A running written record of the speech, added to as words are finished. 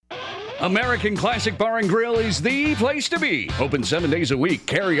American Classic Bar and Grill is the place to be. Open 7 days a week,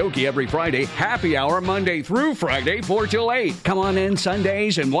 karaoke every Friday, happy hour Monday through Friday, 4 till 8. Come on in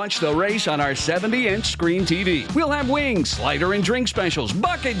Sundays and watch the race on our 70-inch screen TV. We'll have wings, slider and drink specials,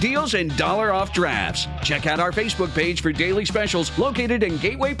 bucket deals, and dollar off drafts. Check out our Facebook page for daily specials located in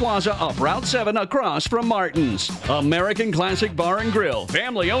Gateway Plaza up Route 7 across from Martin's. American Classic Bar and Grill,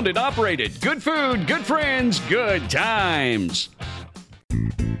 family owned and operated. Good food, good friends, good times.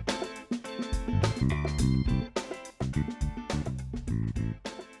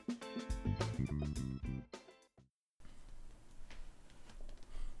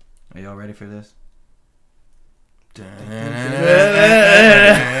 Are y'all ready for this? All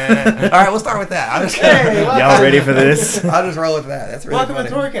right, we'll start with that. Y'all ready for this? I'll just roll with that. That's really Welcome funny.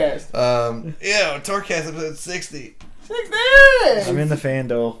 to Torcast. Torcast episode 60. 60! I'm in the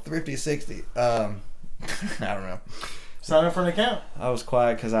FanDuel. Thrifty 60. I don't know. Sign up for an account. I was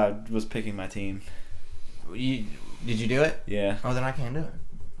quiet because I was picking my team. Did you do it? Yeah. Oh, then I can't do it.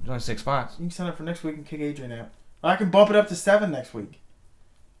 There's only 6 spots. You can sign up for next week and kick Adrian out. I can bump it up to 7 next week.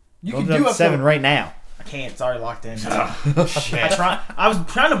 You Bump can it do up up to 7 to, right now. I can't. It's already locked in. Shit. I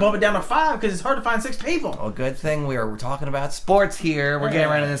was trying to bump it down to 5 because it's hard to find 6 people. Well, good thing we're talking about sports here. We're getting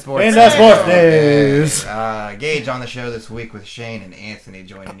right into sports. And that's sports news. Gage on the show this week with Shane and Anthony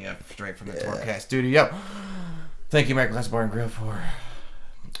joining you straight from the Torcast studio. Thank you, American Classic Bar and Grill, for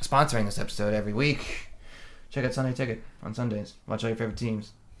sponsoring this episode every week. Check out Sunday Ticket on Sundays. Watch all your favorite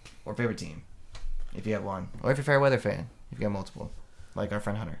teams or favorite team if you have one, or if you're a fair weather fan if you have multiple, like our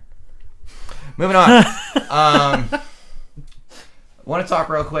friend Hunter. Moving on. Want to talk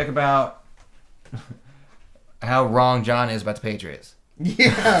real quick about how wrong John is about the Patriots.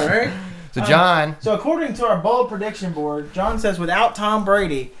 Yeah, right? So John... So according to our bold prediction board, John says without Tom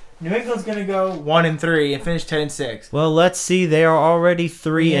Brady, New England's going to go 1-3 and finish 10-6. Well, let's see. They are already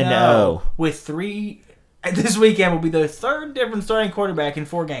 3-0. With 3... This weekend will be the third different starting quarterback in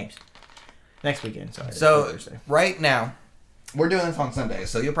 4 games. Next weekend, sorry. So, Thursday. right now, we're doing this on Sunday,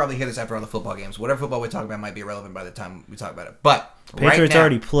 so you'll probably hear this after all the football games. Whatever football we talk about might be irrelevant by the time we talk about it. But, Patriots right now,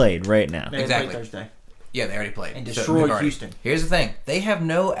 already played right now. They exactly. play Thursday. Yeah, they already played. And So, destroyed they've already- Houston. Here's the thing. They have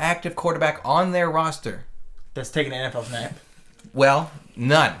no active quarterback on their roster. That's taking an NFL snap. Well,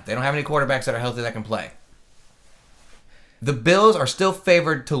 none. They don't have any quarterbacks that are healthy that can play. The Bills are still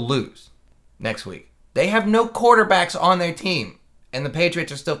favored to lose next week. They have no quarterbacks on their team, and the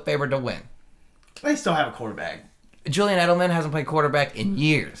Patriots are still favored to win. They still have a quarterback. Julian Edelman hasn't played quarterback in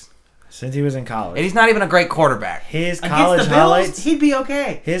years. Since he was in college. And he's not even a great quarterback. His Against college the Bills, highlights... he'd be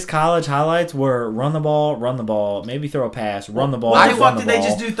okay. His college highlights were run the ball, maybe throw a pass, run the ball, Why the run fuck the did ball. they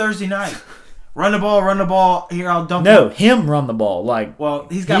just do Thursday night? Run the ball. Here, I'll dump No, it. him run the ball. Like, Well,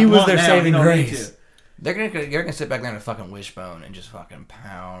 he's got he was Blunt their now. saving He don't need grace. to. You're gonna sit back there in a fucking wishbone and just fucking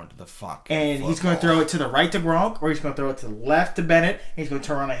pound the fucking And he's going to throw it to the right to Gronk, or he's going to throw it to the left to Bennett. And he's going to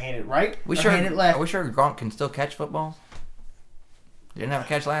turn around and hand it right, hand it left. Are we sure Gronk can still catch footballs? Didn't have a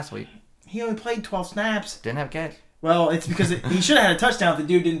catch last week. He only played 12 snaps. Didn't have a catch. Well, it's because he should have had a touchdown if the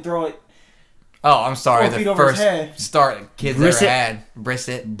dude didn't throw it. Oh, I'm sorry. 4 feet The over his first head. start kids Brisket. ever had.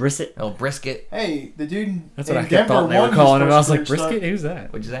 Brisket. Oh, brisket. Hey, the dude that's what in I kept Denver thought they won were calling his him. I was first like, career brisket? start. Who's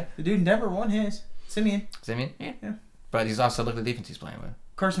that? What'd you say? The dude in Denver won his. Simeon. Simeon? Yeah. Yeah. But he's also look at the defense he's playing with.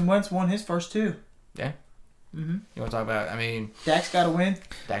 Carson Wentz won his first 2. Yeah. Mm-hmm. You want to talk about? I mean, Dak's got to win.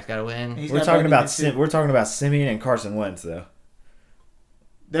 Dak's got to win. He's We're got talking better about defense, too. We're talking about Simeon and Carson Wentz, though.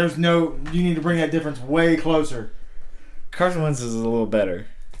 There's no. You need to bring that difference way closer. Carson Wentz is a little better.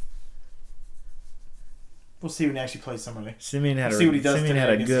 We'll see when he actually plays somebody. Simeon had See what he does Simeon today had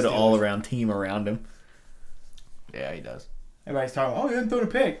a against the good Steelers. all-around team around him. Yeah, he does. Everybody's talking. Oh, he hasn't thrown a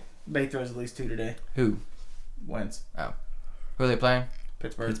pick. But he throws at least 2 today. Who? Wentz. Who are they playing?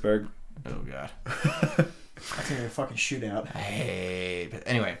 Pittsburgh. Oh God. That's gonna be a fucking shootout. Hey.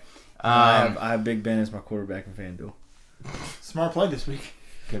 Anyway. I have Big Ben as my quarterback in FanDuel. Smart play this week.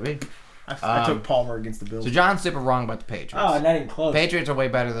 Could be. I took Palmer against the Bills. So John's super wrong about the Patriots. Oh, not even close. Patriots are way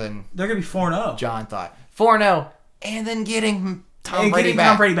better than They're gonna be 4-0. John thought. 4-0, and then getting Tom And Brady getting back.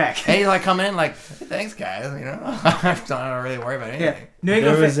 Tom Brady back. And he's like coming in like, thanks guys. You know, I don't really worry about anything. Yeah. New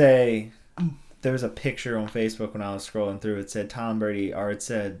England. There was a picture on Facebook when I was scrolling through. It said Tom Brady, or it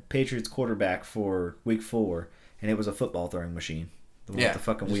said Patriots quarterback for Week 4, and it was a football throwing machine. The one with the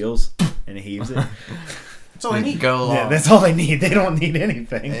fucking wheels, and it heaves it. That's all I need. Go along. Yeah, that's all they need. They don't need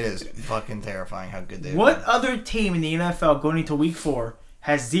anything. It is fucking terrifying how good they are. What other team in the NFL going into Week 4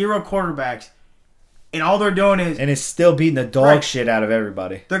 has 0 quarterbacks, and all they're doing is And it's still beating the dog shit out of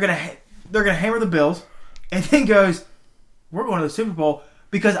everybody. they're gonna hammer the Bills, and then goes, we're going to the Super Bowl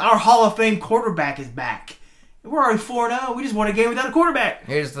because our Hall of Fame quarterback is back. We're already 4-0. We just won a game without a quarterback.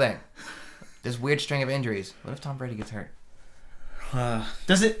 Here's the thing. This weird string of injuries. What if Tom Brady gets hurt?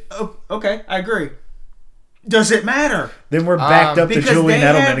 Does it? Oh, okay, I agree. Does it matter? Then we're backed up to Because Julian they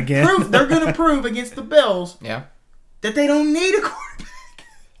Edelman have again. proof, they're going to prove against the Bills Yeah. that they don't need a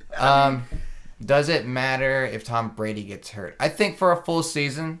quarterback. Does it matter if Tom Brady gets hurt? I think for a full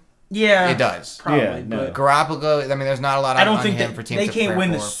season, Yeah, it does. Probably. Yeah, no. But Garoppolo, I mean, there's not a lot I don't on think him that for teams they to can't prepare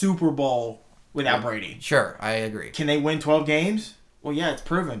win the for. Super Bowl without Brady. Sure, I agree. Can they win 12 games? Well, yeah, it's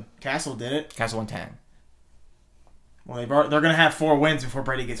proven. Castle did it. Castle won 10. Well, they're going to have 4 wins before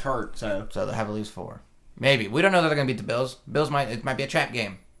Brady gets hurt. So So they'll have at least 4. Maybe. We don't know that they're going to beat the Bills. It might be a trap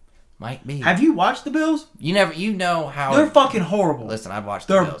game. Might be. have you watched the Bills? You know how. They're fucking horrible. Listen, I've watched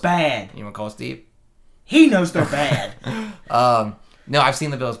the They're Bills. bad. You want to call Steve? He knows they're bad. No, I've seen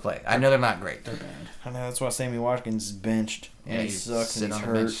the Bills play. I know they're not great. They're bad. I know that's why Sammy Watkins is benched. Yeah, And he he's sucks sitting and he's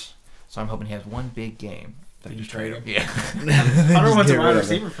on the hurt. bench. So I'm hoping he has one big game. You just trade him. Yeah. Hunter wants a get wide rid of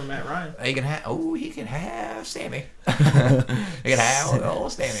receiver from Matt Ryan. He can have Sammy. He can have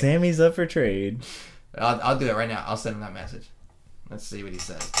old Sammy. Sammy's up for trade. I'll do it right now. I'll send him that message. Let's see what he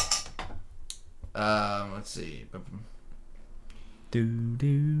says. Let's see.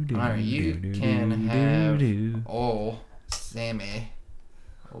 Alright, you can have old Sammy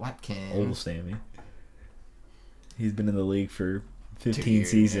Watkins. Old Sammy. He's been in the league for 15 years,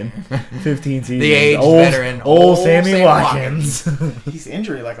 seasons. 15 seasons. The aged old, veteran. Old Sammy Watkins. He's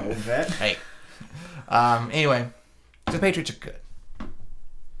injury like an old vet. Hey. Anyway, the Patriots are good.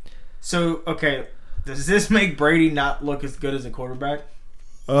 So, okay, does this make Brady not look as good as a quarterback?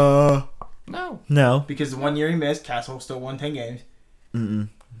 No. No. Because the 1 year he missed, Castle still won 10 games. Mm-mm.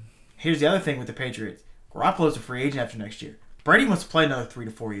 Here's the other thing with the Patriots. Garoppolo's a free agent after next year. Brady wants to play another 3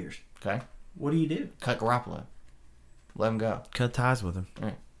 to 4 years. Okay. What do you do? Cut Garoppolo. Let him go. Cut ties with him. All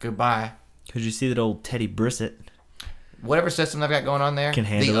right. Goodbye. Could you see that old Teddy Brissett? Whatever system they've got going on there, Can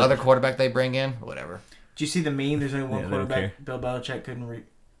handle the it. other quarterback they bring in, whatever. Did you see the meme? There's only one Yeah, they don't quarterback Bill Belichick couldn't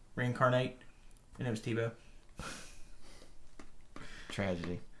reincarnate, and it was Tebow.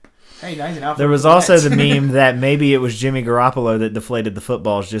 Tragedy. Hey, now he's an outfielder. There was also the meme that maybe it was Jimmy Garoppolo that deflated the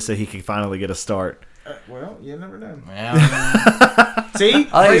footballs just so he could finally get a start. Well, you never know. Well, See?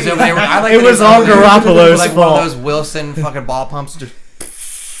 I like Brady- It was all Garoppolo's like fault. one of those Wilson fucking ball pumps. Just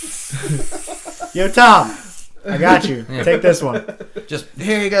Yo, Tom, I got you. Yeah. Take this one.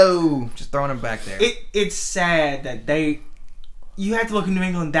 here you go. Just throwing him back there. It's sad that you have to look at New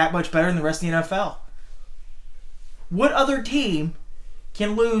England that much better than the rest of the NFL. What other team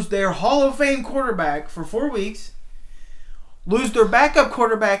can lose their Hall of Fame quarterback for 4 weeks, lose their backup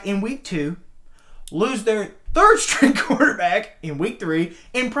quarterback in week 2, lose their third string quarterback in week 3,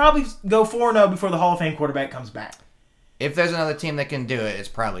 and probably go 4-0 before the Hall of Fame quarterback comes back? If there's another team that can do it, it's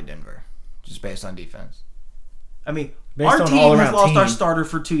probably Denver, just based on defense. I mean, Based our on team has all-around lost our team. starter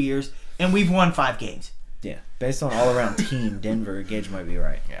for 2 years, and we've won 5 games. Yeah, based on all-around team, Denver, Gage might be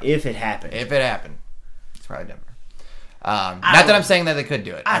right. Yeah. If it happened. If it happened, it's probably Denver. Not don't that I'm saying that they could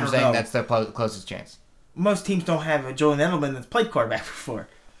do it. I I'm don't saying know. that's the closest chance. Most teams don't have a Julian Edelman that's played quarterback before.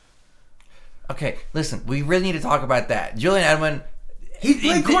 Okay, listen, we really need to talk about that. Julian Edelman,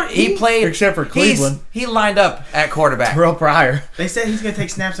 He played Except for Cleveland. He lined up at quarterback. Terrell Pryor. They said he's going to take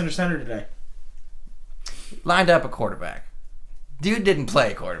snaps under center today. Lined up at quarterback. Dude didn't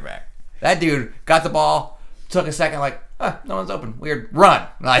play quarterback. That dude got the ball, took a second, like, no one's open. Weird. Run.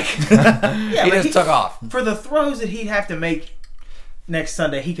 Like, Yeah, he but just took off. For the throws that he'd have to make next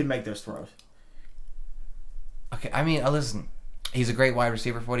Sunday, he could make those throws. Okay, I mean, listen, he's a great wide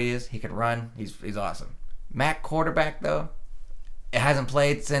receiver for what he is. He can run. He's awesome. Mac quarterback, though, it hasn't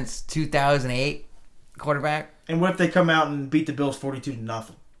played since 2008 quarterback. And what if they come out and beat the Bills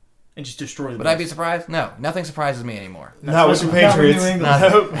 42-0 and just destroy the Would I be Bills? surprised? No, nothing surprises me anymore. Not with the Not with New Patriots. England.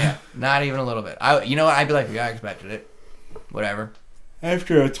 Nope. Yeah, not even a little bit. You know what? I'd be like, yeah, I expected it. Whatever.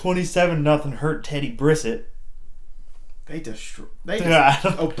 After a 27-0 hurt Teddy Brissett. They just Yeah.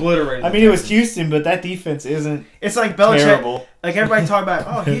 obliterated. I mean, it was Houston, but that defense isn't It's like Belichick. terrible. Like everybody talk about,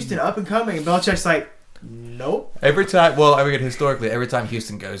 oh, Houston up and coming, and Belichick's like, nope. Every time, historically, every time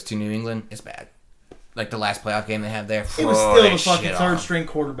Houston goes to New England, it's bad. Like the last playoff game they had there. It was still the fucking third string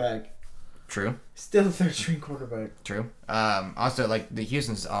quarterback. True. Still the third string quarterback. True. Also, like the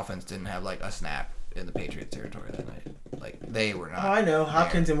Houston's offense didn't have like a snap in the Patriots territory that night. Like they were not. Oh, I know. there.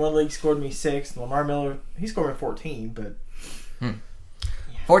 Hopkins in one league scored me 6. Lamar Miller, he scored me 14, but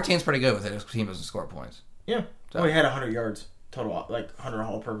 14's pretty good with it. His team doesn't score points. yeah. So- Well, he had 100 yards total, like 100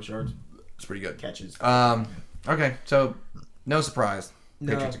 all-purpose yards, It's pretty good. catches. Okay, so no surprise.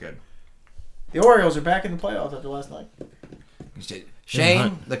 No. Patriots are good. The Orioles are back in the playoffs after last night.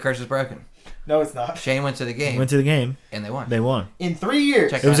 Shane, the curse is broken. No, it's not. Shane went to the game. Went to the game. And they won. They won. In 3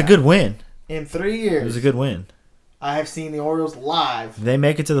 years. Check It was a that good win. In 3 years. It was a good win. I have seen the Orioles live. If they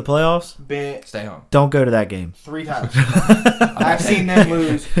make it to the playoffs, Been Stay home. don't go to that game. 3 times. I've seen them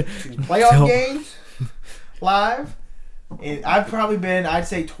lose 2 playoff Don't. games live. And I've probably been, I'd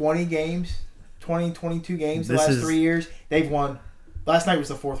say 20 games, 20, 22 games the This last is- 3 years. They've won. Last night was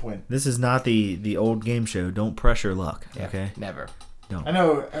the 4th win. This is not the old game show. Don't pressure luck. Yeah, Okay. Never. I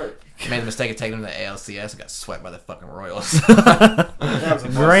know. Made the mistake of taking them to the ALCS and got swept by the fucking Royals. That was a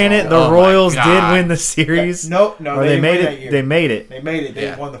bust Granted, off. the Oh my Royals did God. win the series. No, Or they they made didn't win that it. year. They made it. They made it. They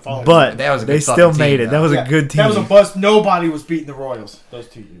Yeah. won the following But That was a they good still fucking made team, it. That though. was Yeah, a good team. That was a bust. Nobody was beating the Royals those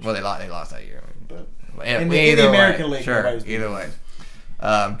 2 years. Well, they lost that year. But Yeah, in the either American way. League, Sure, nobody's either way.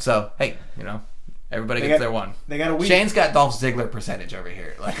 So, hey, everybody They gets got- their one. they got a week. Shane's got Dolph Ziggler percentage over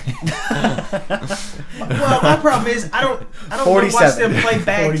here. Like, Well, my problem is I don't go watch 47. them play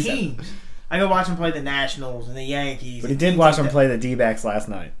bad 47. teams. I go watch them play the Nationals and the Yankees. But he and did teams watch like them that. play the D-backs last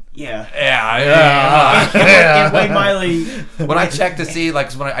night. Yeah. yeah. And Wade Miley. When I checked to see, like,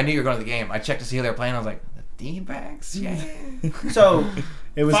 'cause when I knew you were going to the game, I checked to see who they were playing. I was like, the D-backs? Yeah. So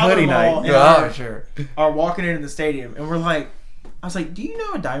It was hoodie Father-in-law night. and Oh, I sure. are walking into the stadium, and I was like, "Do you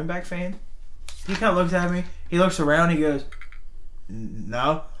know a Diamondback fan?" He kind of looks at me. He looks around. He goes,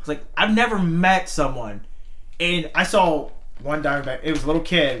 "No." I was like, "I've never met someone," and I saw one Diamondback. It was a little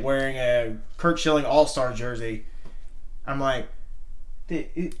kid wearing a Kurt Schilling All-Star jersey. I'm like,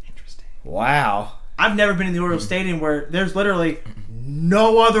 Interesting. Wow. I've never been in the Orioles stadium where there's literally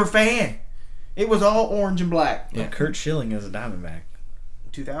no other fan. It was all orange and black. Yeah. Kurt Schilling is a Diamondback.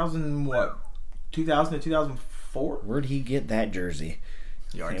 2000 what? 2000 to 2004. Where'd he get that jersey?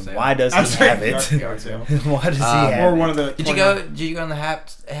 Yard And sale. why does I'm he sorry, have it? yard sale. Why does he Or have Or it? one of the. Did you go in the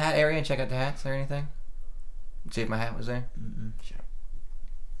hat area and check out the hats or anything? See if my hat was there?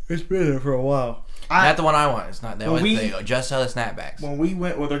 It's been there for a while. Not the one I want. It's not that When one. we- They just sell the snapbacks. When we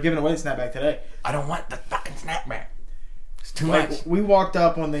went, they're giving away the snapback today. I don't want the fucking snapback. It's too Like, much. we walked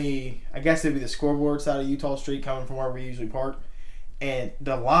up on I guess it'd be the scoreboard side of Utah Street coming from where we usually park. And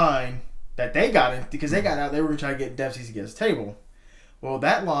the line that they got in, because they got out, they were going to try to get Dempsey's to get his table. Well,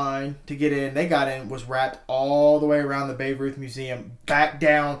 that line to get in, they got in, was wrapped all the way around the Babe Ruth Museum, back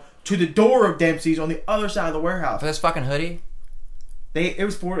down to the door of Dempsey's on the other side of the warehouse. For this fucking hoodie?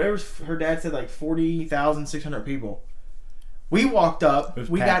 Her dad said like 40,600 people. We walked up. It was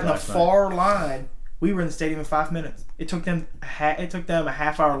We packed got in the last night. far line. We were in the stadium in 5 minutes. It took them a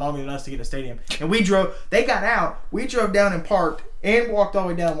half hour longer than us to get to the stadium. And we drove. They got out. We drove down and parked and walked all the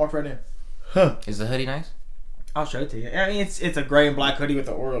way down and walked right in. Is the hoodie nice? I'll show it to you. I mean, it's a gray and black hoodie with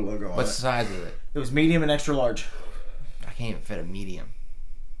the Oriole logo on What's it. the size of it? It was medium and extra large. I can't even fit a medium.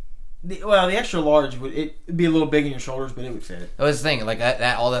 The extra large it'd be a little big in your shoulders, but it would fit. That was the thing, like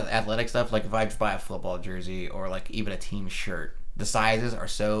that all that athletic stuff. Like if I just buy a football jersey or like even a team shirt, the sizes are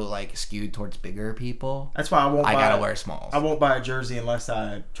so like skewed towards bigger people. That's why I gotta wear smalls. I won't buy a jersey unless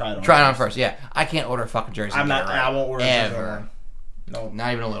I try it on. Try it on first. Yeah, I can't order a fucking jersey. I'm and get not. it right. I won't wear a jersey ever. on. No.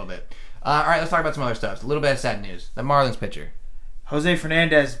 Not even a little bit. All right, let's talk about some other stuff. A little bit of sad news. The Marlins pitcher. Jose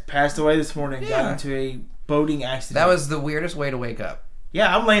Fernandez passed away this morning. Yeah. Got into a boating accident. That was the weirdest way to wake up.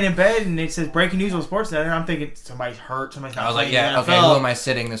 Yeah, I'm laying in bed and it says breaking news on SportsCenter. I'm thinking somebody's hurt. Somebody's not I was like, playing yeah, in the okay, NFL. who am I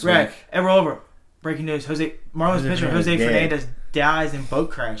sitting this Right. week? And we're over. Breaking news. Marlins pitcher Jose dead. Fernandez dies in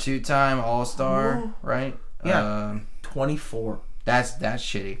boat crash. 2-time All-Star, right? Yeah. 24. That's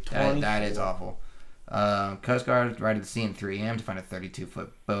shitty. That is 24. awful. Coast Guard arrived at the scene at 3 a.m. to find a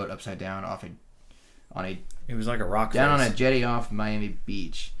 32-foot boat upside down It was like a rock down on face. a jetty off Miami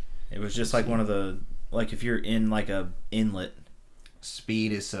Beach. It was just like one of the, like if you're in like a inlet.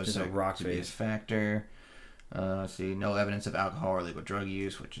 Speed is so Just a so rock to be a face. factor. Let's see, no evidence of alcohol or illegal drug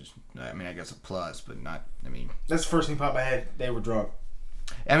use, which is, I mean, I guess a plus, but not. I mean, That's the first thing popped in my head. They were drunk.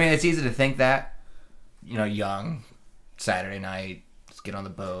 it's easy to think that, young, Saturday night, let's get on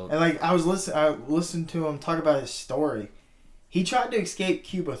the boat. And like I listened to him talk about his story. He tried to escape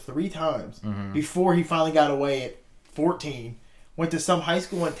Cuba 3 times before he finally got away at 14. Went to some high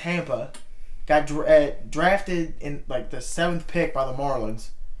school in Tampa. Got drafted in like the 7th pick by the Marlins.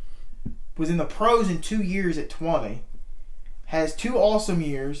 Was in the pros in 2 years at 20. Has 2 awesome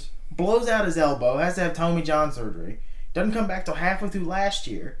years. Blows out his elbow. Has to have Tommy John surgery. Doesn't come back till halfway through last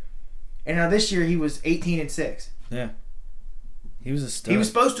year. And now this year he was 18-6. Yeah. He was a stud. He was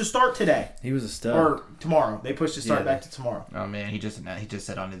supposed to start today. He was a stud. Or tomorrow. They pushed his start Yeah. back to tomorrow. Oh man, he just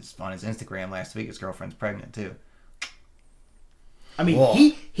said on his Instagram last week his girlfriend's pregnant too. I mean, Whoa.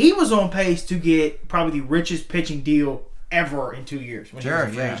 he was on pace to get probably the richest pitching deal ever in 2 years when he was a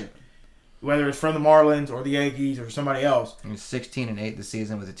free agent. whether it's from the Marlins or the Yankees or somebody else. He was 16-8 this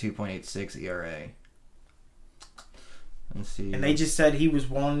season with a 2.86 ERA. Let's see. And they just said he was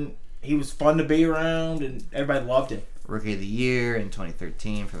fun to be around, and everybody loved him. Rookie of the Year in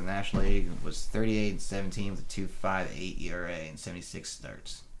 2013 for the National League was 38-17 with a 2.58 ERA and 76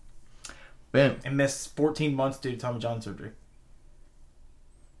 starts. Boom. And missed 14 months due to Tommy John surgery.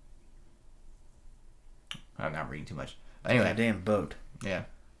 I'm not reading too much. Anyway. Goddamn boat. Yeah.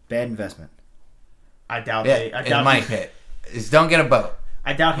 Bad investment. I doubt Mike Pitt. Just don't get a boat.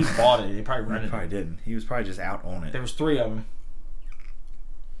 I doubt he bought it. They probably He rented probably it. didn't. He was probably just out on it. There was 3 of them.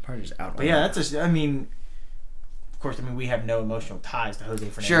 Probably just out But on yeah, it. that's of course, we have no emotional ties to Jose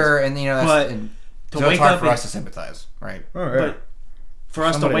Fernandez. Sure, and that's But and to so it's wake hard up for and- us to sympathize, right? Oh, yeah. But for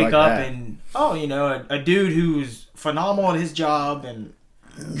us Somebody to wake like up that. and a dude who's phenomenal at his job and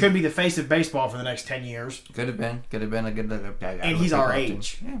could be the face of baseball for the next 10 years, Could have been a good guy. and he's our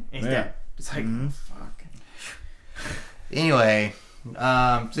age, Yeah. and he's Yeah. dead. It's like, fuck. Anyway,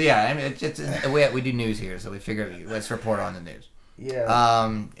 so yeah, I mean, we do news here, so we figured let's report on the news.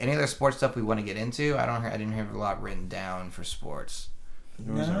 Yeah. Any other sports stuff we want to get into? I didn't have a lot written down for sports.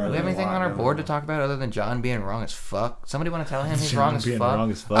 Do we have anything on our board to talk about other than John being wrong as fuck? Somebody want to tell him he's wrong as being fuck?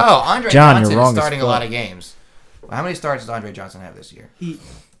 wrong as fuck. Oh, Andre John, Johnson you're wrong is as starting a lot fuck. of games. How many starts does Andre Johnson have this year?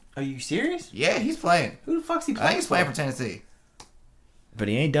 Are you serious? Yeah, he's playing. Who the fuck's he I playing think he's playing for Tennessee. But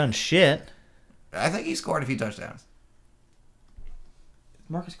he ain't done shit. I think he scored a few touchdowns.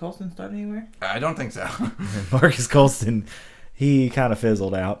 Marcus Colston starting anywhere? I don't think so. Marcus Colston, he kind of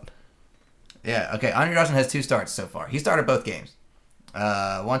fizzled out. Yeah, okay. Andre Johnson has 2 starts so far. He started both games.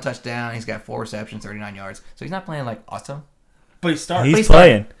 1 touchdown. He's got 4 receptions, 39 yards. So he's not playing like awesome. But he started. He's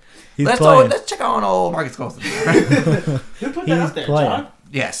playing. He's Let's playing. let's check on old Marcus Colston. Who put that He's out there, playing. John?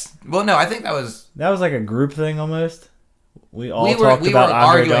 Yes. Well, no, I think that was That was like a group thing almost. We all we talked were about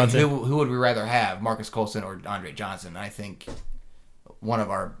Andre arguing Johnson. who would we rather have, Marcus Colston or Andre Johnson. I think one of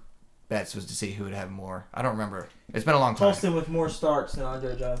our bets was to see who would have more. I don't remember. It's been a long time. Colston with more starts than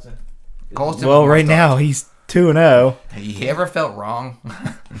Andre Johnson. Colston Well, was right now he's 2-0. Have you ever felt wrong?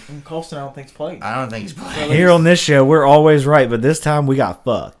 And Colston, I don't think's played. I don't think he's playing. Here on this show, we're always right, but this time we got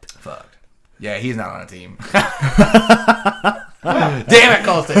fucked. Fucked. Yeah, he's not on a team. Damn it,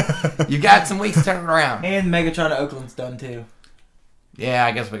 Colston. You got some weeks to turn it around. And Megatron at Oakland's done too. Yeah,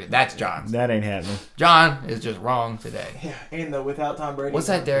 I guess that's John. That ain't happening. John is just wrong today. Yeah, and without Tom Brady. What's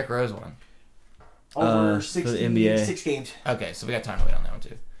that Derrick Rose one? Over for 60, the NBA. 6 games. Okay, so we got time to wait on that one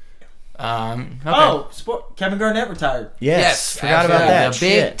too. Okay. Oh, Kevin Garnett retired. Yes, forgot about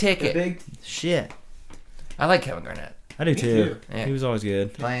absolutely. that. The big Shit. The ticket. big. Shit. I like Kevin Garnett. I do Me too. too. Yeah. He was always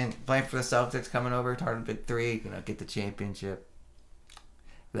good. Playing for the Celtics, coming over, targeted big 3, get the championship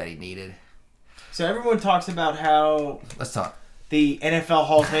that he needed. So everyone talks about how Let's talk. the NFL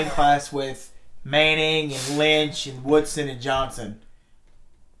Hall of Fame class with Manning and Lynch and Woodson and Johnson.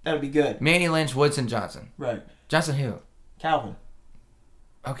 That would be good. Manny Lynch, Woodson, Johnson. Right. Johnson who? Calvin.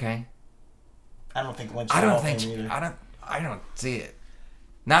 Okay. I don't think Lynch. I is Hall don't of think Fame either. I don't see it.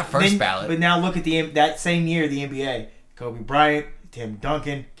 Not first Then- ballot. But now look at that same year, the NBA. Kobe Bryant, Tim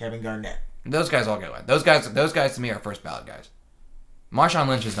Duncan, Kevin Garnett. Those guys all go in. Those guys to me are first ballot guys. Marshawn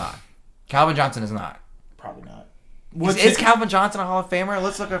Lynch is not. Calvin Johnson is not. Probably not. Is Calvin Johnson a Hall of Famer?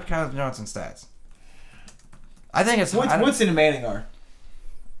 Let's look up Calvin Johnson's stats. I think it's Woodson and Manning are.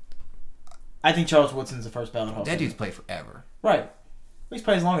 I think Charles Woodson's the first ballot Hall of that Famer. dude's played forever. Right. He's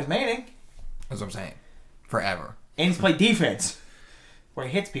played as long as Manning. That's what I'm saying. Forever. And he's played defense. Where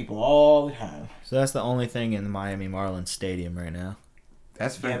he hits people all the time. So that's the only thing in the Miami Marlins stadium right now.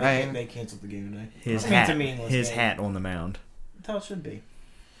 That's fair. Yeah, they canceled the game today. His I mean, it's hat. a meaningless His game. hat on the mound. That's how it should be.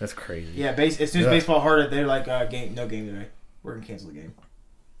 That's crazy. Yeah, as soon as Yeah. baseball heard it, they're like, no game today. We're going to cancel the game.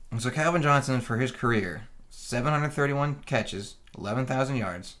 So Calvin Johnson, for his career, 731 catches, 11,000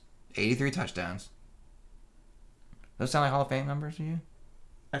 yards, 83 touchdowns. Those sound like Hall of Fame numbers to you?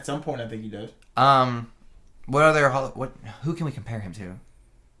 At some point, I think he does. What other who can we compare him to?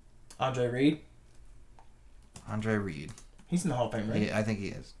 Andre Reed. Andre Reed. He's in the Hall of Fame, right? Yeah, I think he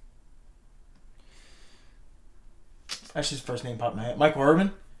is. That's his first name popped in my head. Michael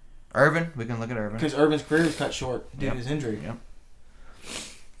Irvin. Irvin, we can look at Irvin. Because Irvin's career was cut short due Yep. to his injury. Yep.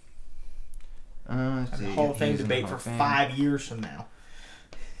 Let's see. Hall of Fame He's in the debate Hall for of Fame. 5 years from now.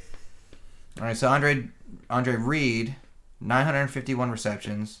 All right, so Andre Reed, 951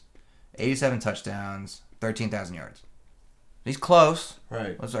 receptions, 87 touchdowns, 13,000 yards. He's close.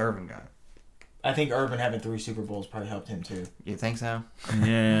 Right. What's Irvin got? I think Irvin having 3 Super Bowls probably helped him too. You think so?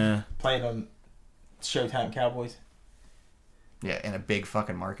 Yeah. Playing on Showtime Cowboys. Yeah, in a big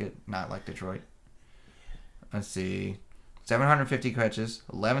fucking market, not like Detroit. Let's see. 750 catches,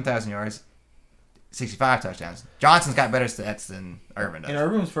 11,000 yards, 65 touchdowns. Johnson's got better stats than Irvin does. And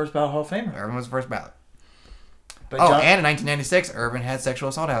Irvin was first ballot Hall of Famer. Irvin was first ballot. But And in 1996, Irvin had sexual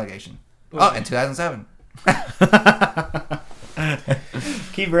assault allegation. In 2007.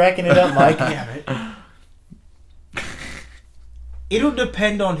 Keep racking it up, Mike. Yeah, it'll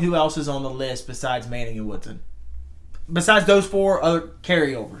depend on who else is on the list besides Manning and Woodson. Besides those 4 other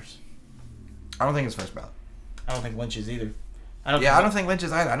carryovers. I don't think it's first ballot. I don't think Lynch is either. I don't think Lynch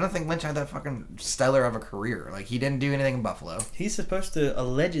is either. I don't think Lynch had that fucking stellar of a career. Like, he didn't do anything in Buffalo. He's supposed to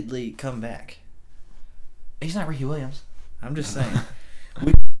allegedly come back. He's not Ricky Williams. I'm just saying.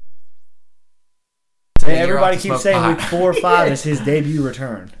 You're Everybody off to keeps smoke saying pot. week 4 or 5 is his debut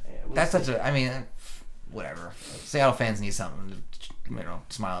return. That's such a... I mean, whatever. Seattle fans need something to,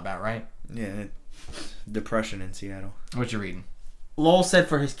 smile about, right? Yeah, depression in Seattle. What you reading? Lowell said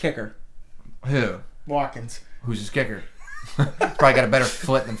for his kicker, Who? Watkins. Who's his kicker? Probably got a better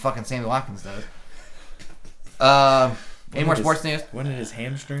foot than fucking Sammy Watkins does. Any more sports news? When did his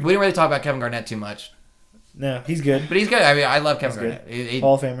hamstring? We didn't really talk about Kevin Garnett too much. No, he's good. But he's good. I mean, I love Kevin He's Garnett. He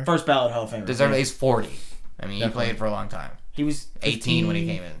Hall of Famer. First ballot Hall of Famer. deserved. He's 40. I mean, Definitely. he played for a long time. He was 18 when he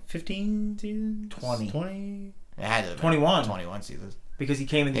came in. 15 seasons? 20. 20? It had to have been 21. 21 seasons. because he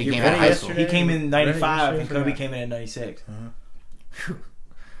came in the He year came out of before. high school. He came in Ready? 95 and Yesterday, Kobe forgot. came in 96. Uh-huh.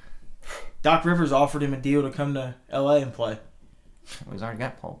 Doc Rivers offered him a deal to come to LA and play. Well, he's already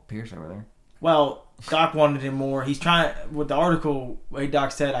got Paul Pierce over there. Well, Doc wanted him more. He's trying, with the article, Wade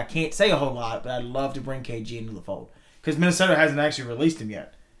Doc said, I can't say a whole lot, but I'd love to bring KG into the fold. Because Minnesota hasn't actually released him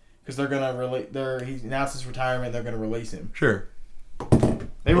yet. Because they're going to release, he announced his retirement, they're going to release him. Sure.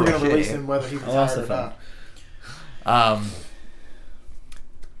 They were going to Bullshit. release him whether he lost retired the or phone. not.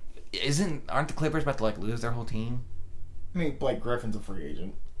 Aren't the Clippers about to lose their whole team? I mean, Blake Griffin's a free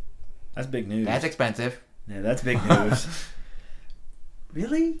agent. That's big news. That's expensive. Yeah, that's big news.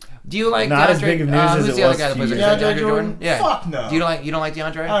 Really? Do you like Not DeAndre? as big of news as who's it the other was guy that a plays few there? years DeAndre Jordan? Yeah. Fuck no. Do you don't like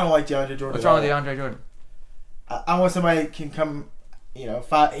DeAndre? I don't like DeAndre Jordan. What's at wrong with all. DeAndre Jordan? I want somebody that can come,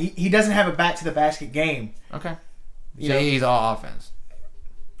 fight. He doesn't have a back to the basket game. Okay. You So know- he's all offense.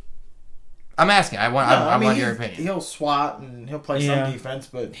 I'm asking. I want your opinion. He'll swat and he'll play Yeah. some defense,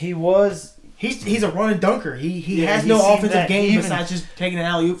 but He was. he's a running dunker. He Yeah, has he no seemed offensive that game even- besides just taking an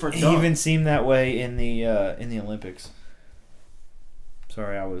alley oop for a He dunk. even seemed that way in the Olympics.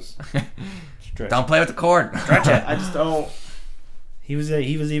 Sorry, I was stretching. Don't play with the cord. I just don't. He was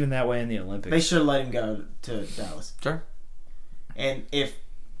even that way in the Olympics. They should have let him go to Dallas. Sure. And if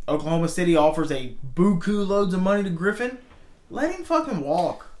Oklahoma City offers a buku loads of money to Griffin, let him fucking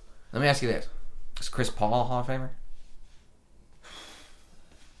walk. Let me ask you this: is Chris Paul a Hall of Famer?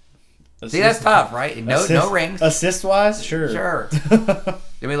 See, that's tough, right? No rings. Assist wise, sure. Sure. Let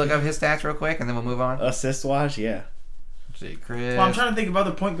me look up his stats real quick, and then we'll move on. Assist wise, yeah. Let's see, Chris. Well, I'm trying to think of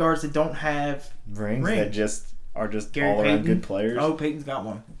other point guards that don't have Rings Rings. that just are just Gary all around Payton. good players. Oh, Peyton's got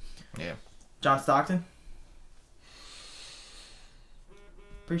one. Yeah. John Stockton.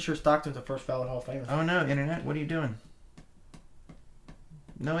 Pretty sure Stockton's the first valid Hall of Famer. Oh no, internet! What are you doing?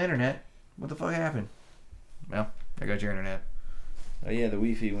 No internet. What the fuck happened? Well, there goes your internet. Oh yeah, the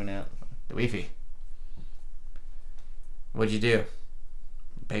Wi-Fi went out. The Wi-Fi. What'd you do?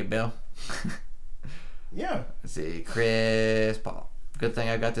 Pay bill? Yeah. Let's see, Chris Paul. Good thing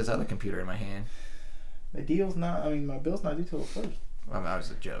I got this other computer in my hand. The deal's not. my bill's not due till the first. Well, that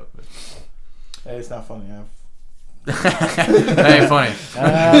was a joke. But... Hey, it's not funny. That ain't funny.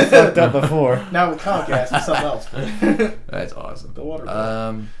 I fucked up before. Now with Comcast, it's something else. That's awesome. The water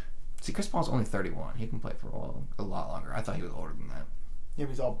bill. See, Chris Paul's only 31. He can play for a lot longer. I thought he was older than that. Yeah, but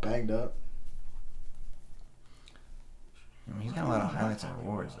he's all banged up. I mean, he's got a lot of highlights and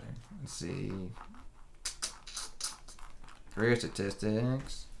awards there. Let's see. Career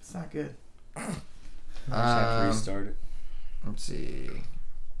statistics. It's not good. I just have to restart it. Let's see.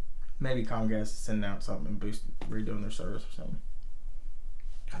 Maybe Comcast is sending out something and redoing their service or something.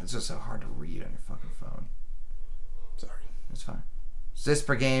 God, it's just so hard to read on your fucking phone. Sorry. It's fine. Assists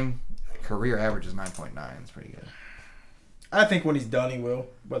per game. Career average is 9.9. It's pretty good. I think when he's done, he will.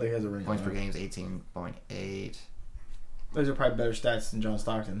 Whether he has a ring. Points or per not. game is 18.8. Those are probably better stats than John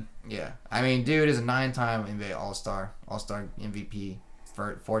Stockton. Yeah. I mean, dude is a 9-time NBA All-Star. All-Star MVP.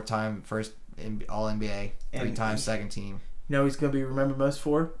 4-time first All-NBA. 3-time second team. You know who he's going to be remembered most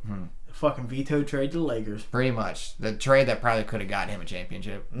for? Hmm. The fucking veto trade to the Lakers. Pretty much. The trade that probably could have got him a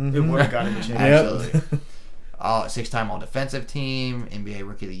championship. It would have got him a chance. Absolutely. 6-time All-Defensive Team. NBA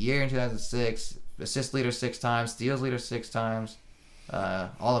Rookie of the Year in 2006. Assist leader 6 times. Steals leader 6 times.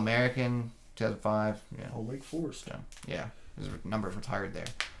 All-American 2005. Yeah. Oh, Wake Forest. So, yeah. His number's retired there.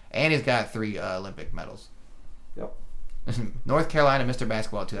 And he's got 3 Olympic medals. Yep. North Carolina Mr.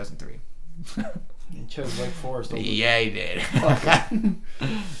 Basketball 2003. He chose Wake Forest. Over Yeah, he did.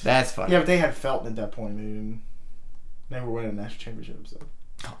 That's funny. Yeah, but they had Felton at that point, dude. They were winning a national championship, so.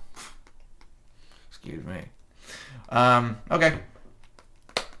 Excuse me. Okay.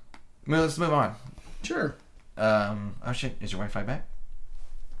 Let's move on. Sure. Oh shit, is your Wi-Fi back?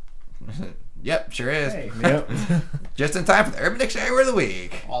 Yep, sure is. Hey. Yep. Just in time for the Urban Dictionary Word of the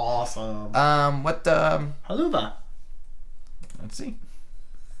Week. Awesome. Haluva. Let's see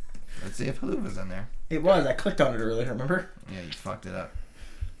if haluva's in there. It was. I clicked on it earlier, remember? Yeah, you fucked it up.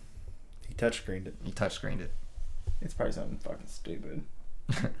 He touchscreened it. You touchscreened it. It's probably something fucking stupid.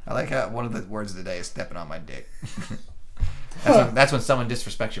 I like how one of the words of the day is stepping on my dick. That's when someone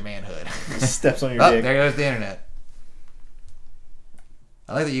disrespects your manhood. Steps on your Oh, dick. there goes the internet.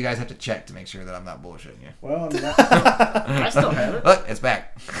 I like that you guys have to check to make sure that I'm not bullshitting you. Well, I mean, I still have it. Look, it's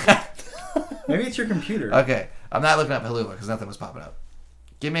back. Maybe it's your computer. Okay, I'm not looking up haluva because nothing was popping up.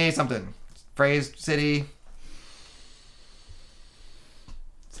 Give me something. Phrase, city.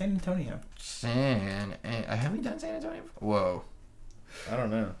 San Antonio. Have we done San Antonio? Whoa. I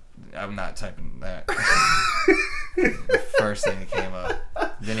don't know. I'm not typing that. The first thing that came up.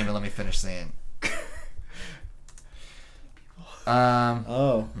 Didn't even let me finish saying.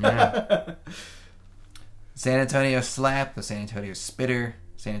 Oh. Yeah. San Antonio slap, the San Antonio spitter,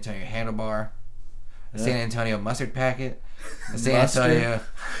 San Antonio handlebar, the San Antonio mustard packet, the San Antonio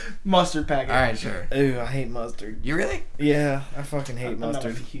Mustard packet. Alright, sure. Ooh, I hate mustard. You really? Yeah, I fucking hate I'm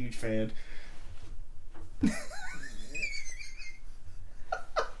mustard. not a huge fan.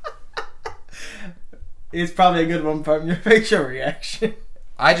 It's probably a good one from your facial reaction.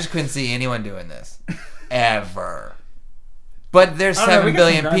 I just couldn't see anyone doing this. Ever. But there's I don't know, 7 we got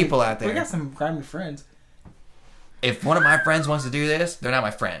billion some grimy- people out there. We got some grimy friends. If one of my friends wants to do this, they're not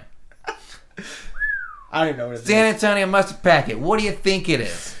my friend. I don't even know what it is. San Antonio mustard packet. What do you think it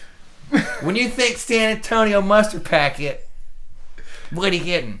is? When you think San Antonio mustard packet, what are you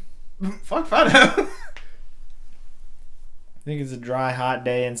getting? Fuck if I know. I think it's a dry, hot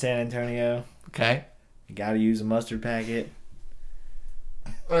day in San Antonio. Okay. You gotta use a mustard packet.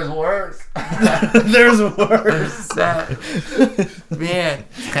 There's worse. There's worse. Man,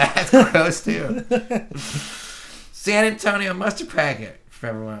 that's gross too. San Antonio mustard packet. For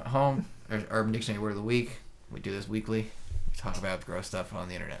everyone at home, there's Urban Dictionary Word of the Week. We do this weekly. We talk about gross stuff on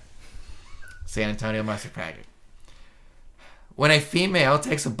the internet. San Antonio mustard packet. When a female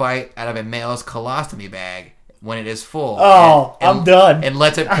takes a bite out of a male's colostomy bag when it is full. Oh, I'm done. And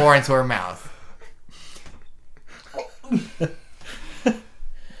lets it pour into her mouth.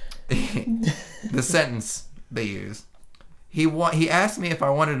 The sentence they use. He asked me if I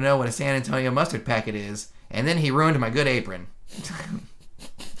wanted to know what a San Antonio mustard packet is, and then he ruined my good apron.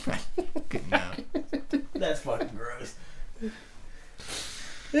 Good no. That's fucking gross.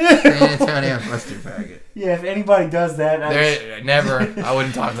 San Antonio mustard packet. Yeah, if anybody does that, I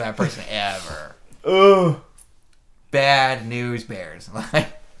wouldn't talk to that person ever. Oh. Bad news bears.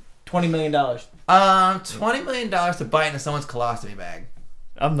 $20 million. $20 million to bite into someone's colostomy bag.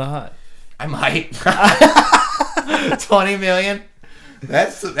 I'm not. I might. $20 million.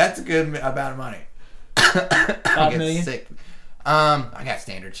 That's a good amount of money. $5 million. Sick. I got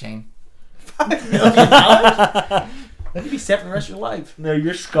standard chain. $5 million? You'd be set for the rest of your life. No,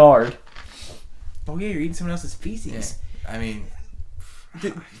 you're scarred. Oh yeah, you're eating someone else's feces. Yeah. I mean,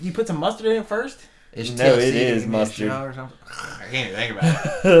 Did you put some mustard in it first? it's No, TLC, it is give me a mustard. show or something. I can't even think about it.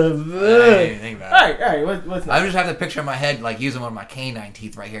 I can't even think about it. All right. What's I just have the picture in my head, like using one of my canine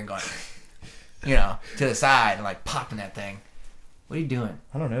teeth right here and going, to the side and like popping that thing. What are you doing?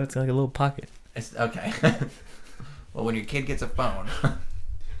 I don't know. It's like a little pocket. It's okay. Well, when your kid gets a phone,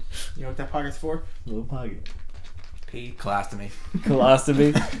 You know what that pocket's for? Little pocket. Pee. colostomy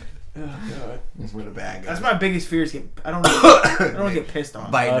Colostomy. Oh god. is where the bag goes. That's my biggest fear is I don't want to get pissed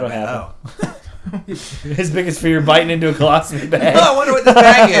on. Biting That'll the bag. happen. Oh. His biggest fear: biting into a colostomy bag. Oh, I wonder what this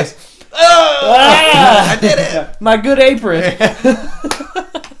bag is. Oh, I did it. My good apron. And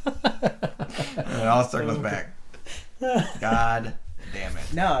it all circles back. God damn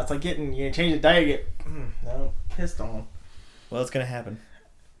it. No, it's like you change the diet, you get pissed on. Well, it's gonna happen.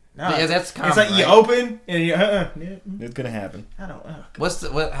 No, Yeah, that's common, it's like you right? open and you It's gonna happen. I don't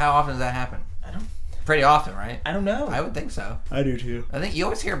How often does that happen? I don't Pretty often, right? I don't know. I would think so. I do too. I think you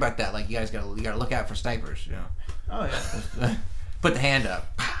always hear about that. Like you gotta look out for snipers. Oh yeah. Put the hand up.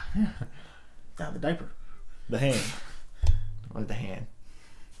 Not the diaper. The hand. With the hand.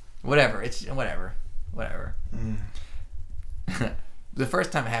 Whatever. It's whatever. The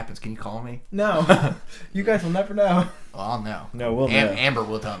first time it happens, can you call me? No. You guys will never know. Well, I'll know. No, we'll know. Amber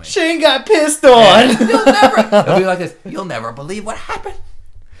will tell me. Shane got pissed on. You'll never. It'll be like this. You'll never believe what happened.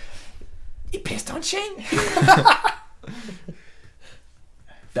 He pissed on Shane.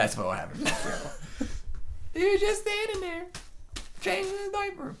 That's what happened. You're just standing there, changing his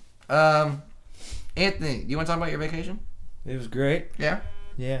diaper. Anthony, you want to talk about your vacation? It was great. Yeah.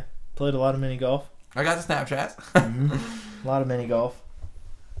 Yeah. Played a lot of mini golf. I got the Snapchats. A lot of mini golf.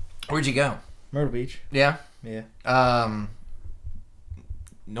 Where'd you go? Myrtle Beach. Yeah. Yeah.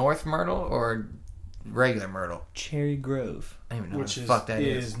 North Myrtle or regular Myrtle? Cherry Grove. I don't even know Which what the fuck that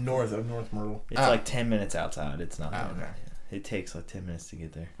is. is north of North Myrtle. It's like 10 minutes outside. It's not. Oh, okay. It takes like 10 minutes to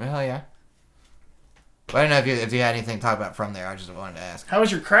get there. Well, yeah. Well, I don't know if you had anything to talk about from there. I just wanted to ask. How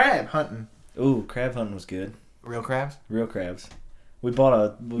was your crab hunting? Ooh, crab hunting was good. Real crabs? Real crabs. We bought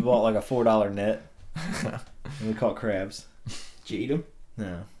like a $4 net. And we caught crabs. Did you eat them?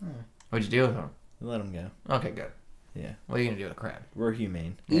 No, What'd you do with them? we let them go. Okay, good. Yeah, What are you gonna do with a crab? we're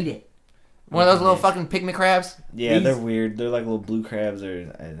humane. Eat it. One of those little fucking pygmy crabs? Yeah, These- they're weird. They're like little blue crabs.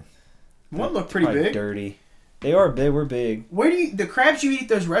 They're One looked pretty probably big. dirty. They are big. We're big. Where do you the crabs you eat at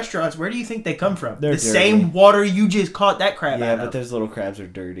those restaurants? Where do you think they come from? They're the dirty. same water you just caught that crab Yeah, out but of. those little crabs are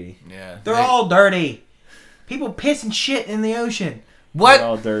dirty. Yeah. They're all dirty. People piss and shit in the ocean. They're What?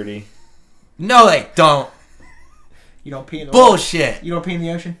 all dirty. No, they don't. You don't pee in the Bullshit. Water? You don't pee in the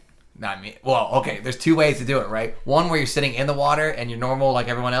ocean? Not me. Well, okay, there's two ways to do it, right? One where you're sitting in the water and you're normal like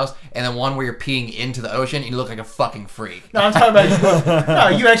everyone else, and then one where you're peeing into the ocean and you look like a fucking freak. No, I'm talking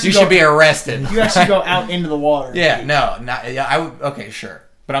about you actually You go, should be arrested. you actually go out into the water. Yeah, no, not. Yeah, I would. Okay, sure,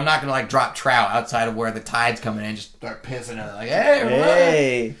 but I'm not gonna like drop trout outside of where the tide's coming in, just start pissing in it. Like, hey,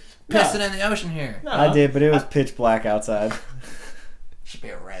 Hey, pissing in the ocean here. No. I did, but it was pitch black outside. Should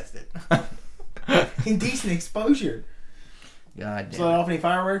be arrested. Indecent exposure. God So damn. off any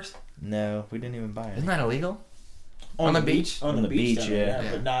fireworks? No, we didn't even buy it. Isn't that illegal? On the beach? On the beach, down there, yeah.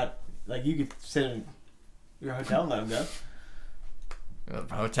 Yeah. But not, like, you could sit in your hotel and let them go. Well,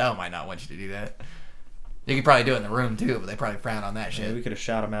 the hotel might not want you to do that. You could probably do it in the room too, but they probably frown on that Yeah, shit. we could have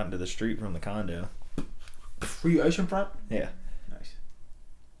shot him out into the street from the condo. Were you oceanfront? Yeah. Nice.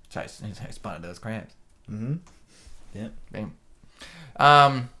 So I spotted those crabs. Mm-hmm. Yep. Bam.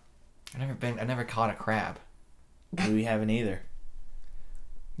 I never caught a crab. We haven't either.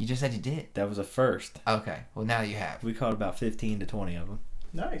 You just said you did. That was a first. Okay. Well, now you have. We caught about 15 to 20 of them.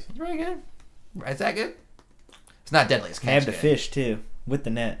 Nice. It's really good. Is that good? It's not deadly. It's catch Nabbed a good. fish too with the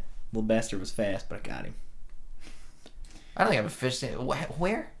net. Little bastard was fast, but I got him. I don't think I have a fish.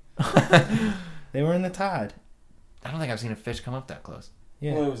 Where? They were in the tide. I don't think I've seen a fish come up that close.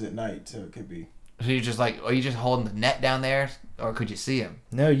 Yeah. Well, it was at night, so it could be. So you just like, are you just holding the net down there, or could you see him?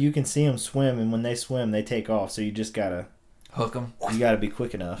 No, you can see them swim, and when they swim, they take off. So you just gotta Hook him? be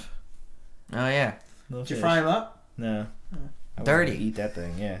quick enough. Oh yeah. Little Did you fish. fry him up? No. I Dirty. wouldn't eat that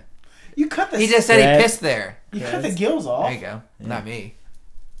thing. Yeah. You cut the He just said Crab. he pissed there. you Yeah, cut the it's- gills off. There you go. Yeah. Not me.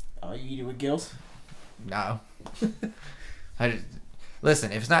 Oh, you eat it with gills? No.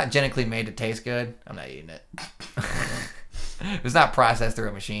 Listen, if it's not genetically made to taste good, I'm not eating it. If it's not processed through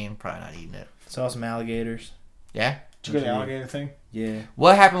a machine, probably not eating it. Saw some alligators. Yeah? Did you go to the alligator thing? Yeah.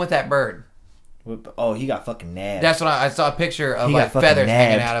 What happened with that bird? Oh, he got fucking nabbed. That's what I saw a picture of He like got fucking feathers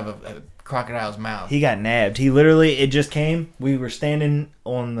hanging nabbed. out of a crocodile's mouth. He got nabbed. He literally, it just came. We were standing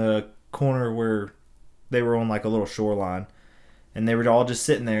on the corner where they were on like a little shoreline. And they were all just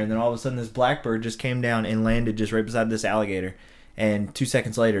sitting there. And then all of a sudden, this blackbird just came down and landed just right beside this alligator. And 2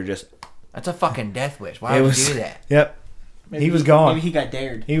 seconds later, just. That's a fucking death wish. Why It would was- you do that? Yep. Maybe He was gone. Maybe he got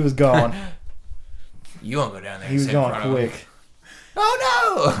dared. He was gone. You won't go down there. He and was sit in gone front of him. quick.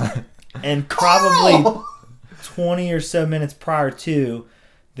 Oh no! And probably 20 or so minutes prior to,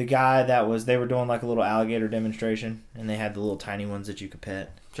 the guy they were doing like a little alligator demonstration. And they had the little tiny ones that you could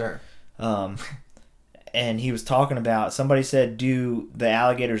pet. Sure. And he was talking about, somebody said, do the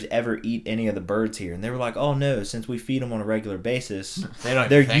alligators ever eat any of the birds here? And they were like, oh no, since we feed them on a regular basis, They don't.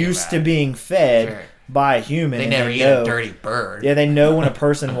 they're even think used about to it. being fed Sure. by a human. They and never they eat know, a dirty bird. Yeah, they know when a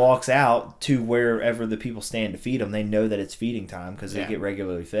person walks out to wherever the people stand to feed them, they know that it's feeding time because they Yeah. get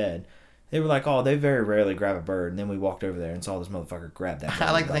regularly fed. They were like, oh, they very rarely grab a bird. And then we walked over there and saw this motherfucker grab that bird.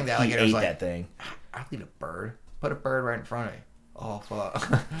 I like to think the he alligator's ate like- that thing. I'll eat a bird. Put a bird right in front of me. Oh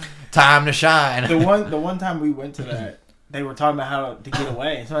fuck! Time to shine. The one time we went to that, they were talking about how to get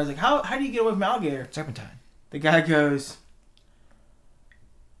away. So I was like, how do you get away from alligator? Serpentine. The guy goes,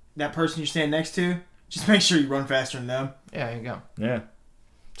 that person you're standing next to, just make sure you run faster than them. Yeah, there you go. Yeah.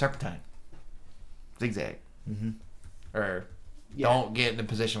 Serpentine. Zigzag. Mhm. Or Yeah. don't get in the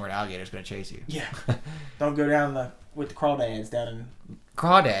position where an alligator's going to chase you. Yeah. Don't go down with the crawdads down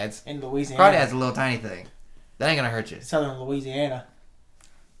Crawdads. in Louisiana. Crawdad's a little tiny thing. That ain't going to hurt you. Southern Louisiana.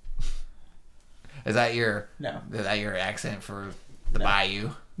 Is that your No. accent for the No. bayou?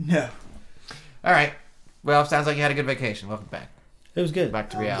 No. All right. Well, sounds like you had a good vacation. Welcome back. It was good. Back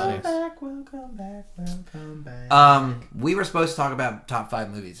to reality. Welcome back. We were supposed to talk about top 5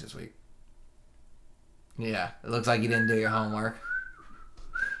 movies this week. Yeah, it looks like you didn't do your homework.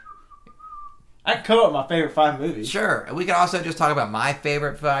 I can come up with my favorite 5 movies. Sure. We could also just talk about my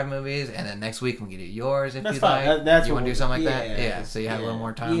favorite 5 movies, and then next week we can do yours if That's you'd fine. like. That's you what want to do something like yeah, that? Yeah. So you have a little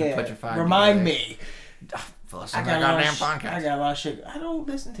more time to put your 5 Remind together. me. Listen I to my got, a lot goddamn of podcast. I got a lot of shit. I don't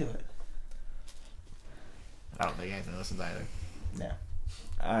listen to it. I don't think Anthony listens either. No.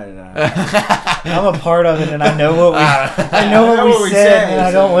 I don't know. I'm a part of it, and I know what we I know I know what what we we said, say, and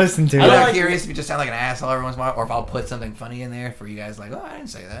I so- don't listen to I'm it. not curious if you just sound like an asshole every once in a while, or if I'll put something funny in there for you guys like, oh, I didn't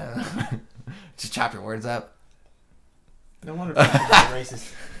say that. Just chop your words up. No wonder he's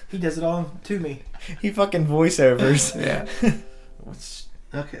racist. He does it all to me. He fucking voiceovers. Yeah.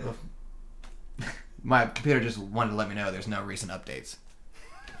 Okay. Well, my computer just wanted to let me know there's no recent updates.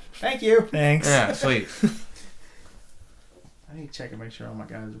 Thank you. Thanks. Yeah, sweet. I need to check and make sure all my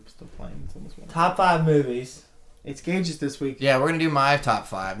guys are still playing. It's almost one. Top 5 movies. It's Gage's this week. Yeah, we're going to do my top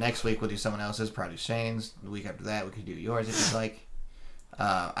 5. Next week we'll do someone else's, probably Shane's. The week after that we could do yours if you'd like.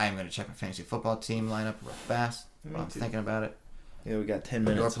 I am going to check my fantasy football team lineup real fast while I'm thinking about it. Yeah, we got 10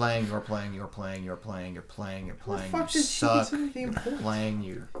 You're minutes. playing, you're playing, you're playing, you're playing, you're playing, you're playing. fuck You did she get suck. so many You're points? playing,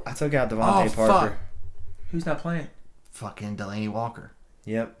 you I took out Devontae Oh, Parker. fuck. Who's not playing? fucking Delaney Walker.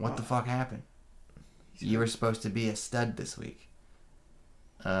 Yep. What the fuck happened? You were supposed to be a stud this week.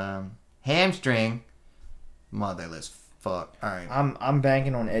 Hamstring. Motherless fuck. All right. I'm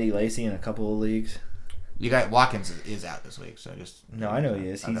banking on Eddie Lacy in a couple of leagues. You got Watkins is out this week, so just No, I know he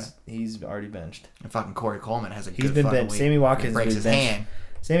is. Okay. He's already benched. And fucking Corey Coleman has a He's good been fucking benched. week. Sammy Watkins He breaks has his been benched. hand.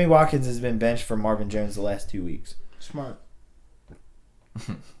 Sammy Watkins has been benched for Marvin Jones the last 2 weeks. Smart.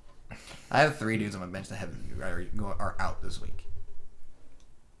 I have 3 dudes on my bench that are out this week.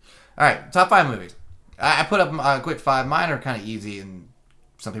 All right, top 5 movies. I put up a quick 5. Mine are kind of easy, and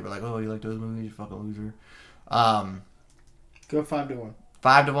some people are like, "Oh, you like those movies? You fucking loser." Go 5-1.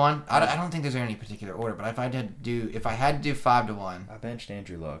 5 to 1. I don't think there's any particular order, but if I had to do 5 to 1, I benched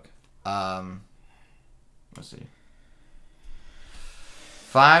Andrew Luck. let's see.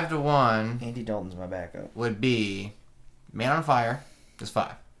 5 to 1 Andy Dalton's my backup. would be Man on Fire. Just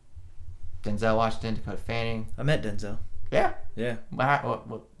 5. Denzel Washington, Dakota Fanning. I met Denzel. Yeah. Yeah,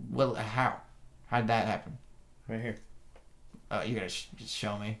 How? How'd that happen? right here. Oh, you gotta just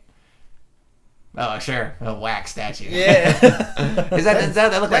show me. Oh, sure. A wax statue. Yeah. Is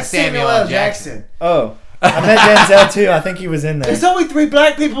that look like That's Samuel L. Jackson? Oh, I met Denzel too. I think he was in there. There's only 3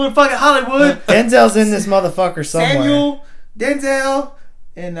 black people in fucking Hollywood. Denzel's in this motherfucker somewhere. Samuel, Denzel,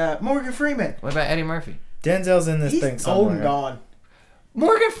 and Morgan Freeman. What about Eddie Murphy? Denzel's in this thing He's somewhere. old and gone.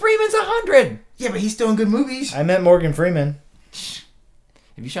 Morgan Freeman's 100. Yeah, but he's still in good movies. I met Morgan Freeman. If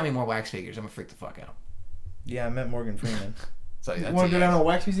you show me more wax figures, I'm gonna freak the fuck out. Yeah, I met Morgan Freeman. So that's Want to a go down yes. to a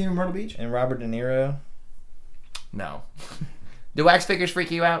wax museum in Myrtle Beach? And Robert De Niro. No. Do wax figures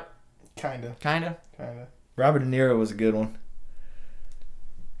freak you out? Kinda. Kinda. Robert De Niro was a good one.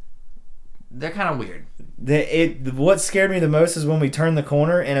 They're kind of weird. What scared me the most is when we turned the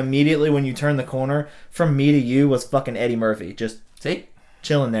corner, and immediately when you turn the corner, from me to you was fucking Eddie Murphy, just See?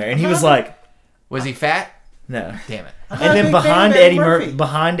 chilling there, and he was like, Was he fat? "No." Damn it. I'm not And a then big fan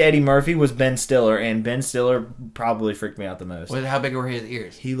behind of Eddie Murphy was Ben Stiller, and Ben Stiller probably freaked me out the most. How big were his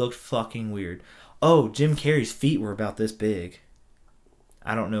ears? He looked fucking weird. Oh, Jim Carrey's feet were about this big.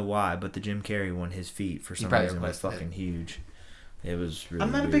 I don't know why, but the Jim Carrey one, his feet for some probably reason was requested fucking huge. It was really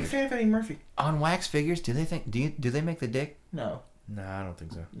I'm not a weird. big fan of Eddie Murphy. On wax figures, do they make the dick? No. No, I don't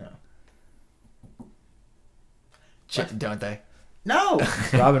think so. No. Don't they? No.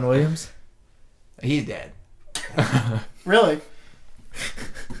 Robin Williams? He's dead. Really?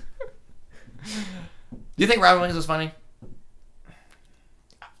 Do you think Robin Williams was funny?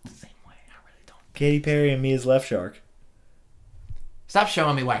 The same way. I really don't. Katy Perry and me as Left Shark. Stop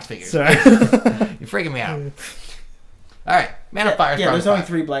showing me wax figures. Sorry. You're freaking me out. All right, Man on Fire. Yeah, there's only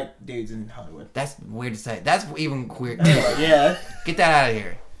 3 black dudes in Hollywood. That's weird to say. That's even weird. Yeah. Get that out of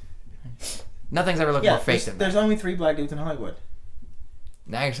here. Nothing's ever looked Yeah, more fake than there's that. only 3 black dudes in Hollywood.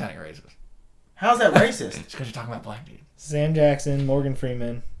 Now you're sounding racist. How's that racist? It's because you're talking about black dudes. Sam Jackson, Morgan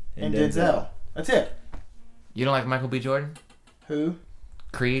Freeman, And Denzel. That's it. You don't like Michael B. Jordan? Who?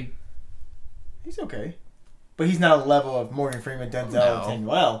 Creed? He's okay. But he's not on the level of Morgan Freeman, Denzel, No. and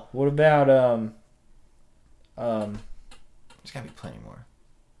Samuel. What about There's gotta be plenty more.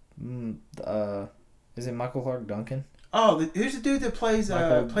 is it Michael Clark Duncan? Oh, who's the dude that played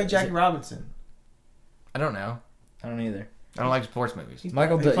Jackie Robinson? I don't know. I don't either. I don't like sports movies. He I'm plays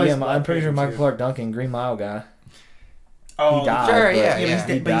pretty sure Black Michael too. Clark Duncan, Green Mile guy. Oh, He died. sure, but, yeah, He yeah.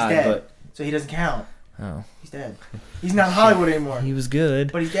 But he's died, dead. but so he doesn't count. Oh. He's dead. He's not in Hollywood anymore, He was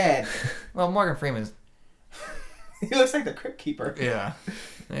good. but he's dead. Well, Morgan Freeman's. He looks like the Crypt Keeper. Yeah.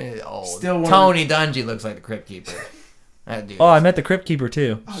 Old. Still one Tony Dungy looks like the Crypt Keeper. That dude. Oh, I met the Crypt Keeper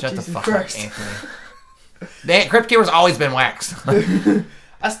too. Oh, Shut Jesus the fuck Christ. up, Anthony. Crypt Keeper's always been wax.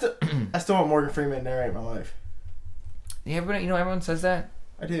 I still want Morgan Freeman to narrate my life. Yeah, everyone says that.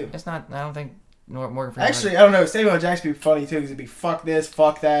 I do. It's not. I don't think Morgan Freeman. Actually, I don't know. Samuel L. Jackson would be funny too, because it'd be fuck this,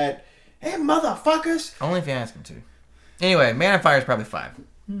 fuck that. Hey, motherfuckers! only if you ask him to. Anyway, Man on Fire is probably 5.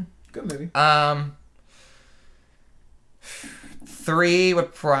 Good movie.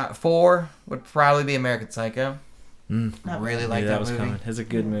 4 would probably be American Psycho. Not Really bad. like that that was movie. coming. It's a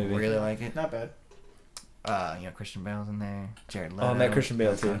good movie. Really like it. Not bad. Christian Bale's in there. Jared Leto. Oh, I met Christian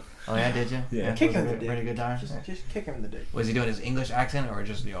Bale too. Oh yeah, did you? Yeah. Kick Was him in it the dick. pretty good time. Just kick him in the dick. Was he doing his English accent or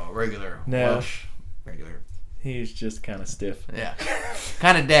just regular No. Welsh? Regular. He's just kind of stiff. Yeah.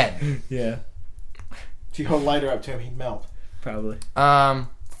 Kind of dead. Yeah, If you hold a lighter up to him, he'd melt. probably.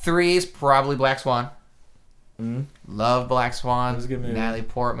 3 is probably Black Swan. Mm. Love Black Swan. It was a good movie. Natalie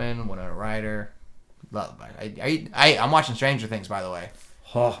Portman, Winona Ryder. Love Black. I'm watching Stranger Things, by the way.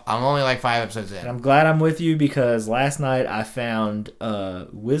 Oh. I'm only like 5 episodes in. And I'm glad I'm with you because last night I found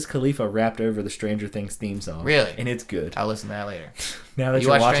Wiz Khalifa rapped over the Stranger Things theme song. Really? And it's good. I'll listen to that later. Now that You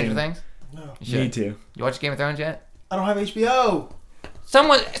you're watch watching, Stranger Things? No. You should. Me too. You watch Game of Thrones yet? I don't have HBO.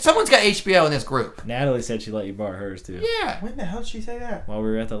 Someone's got HBO in this group. Natalie said she let you borrow hers too. Yeah. When the hell did she say that? While we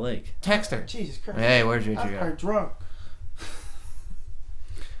were at the lake. Text her. Jesus Christ. Hey, where'd you I was go? probably drunk.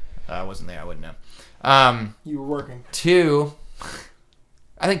 I wasn't there. I wouldn't know. You were working. 2.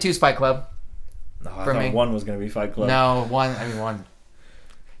 I think 2 is Fight Club. No, I For thought me. one was going to be Fight Club. No, 1.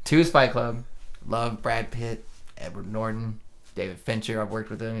 2 is Fight Club. Love Brad Pitt, Edward Norton, David Fincher. I've worked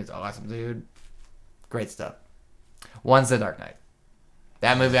with him. He's an awesome dude. Great stuff. 1's The Dark Knight.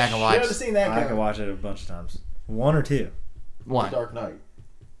 That movie I can You watch. haven't seen that I guy. could watch it a bunch of times. 1 or 2. 1. Dark Knight.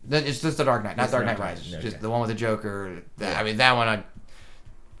 It's just The Dark Knight, not It's Dark The Knight Dark Rises. Knight, okay. Just the one with the Joker. That one,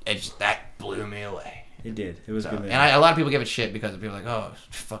 that blew me away. It did. It was a good movie. And a lot of people give it shit because people are like, oh,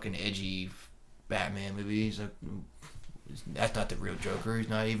 fucking edgy Batman movie. He's like, that's not the real Joker. He's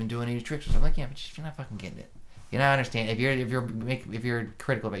not even doing any tricks. I'm like, yeah, but you're not fucking getting it. You're not understanding. If you're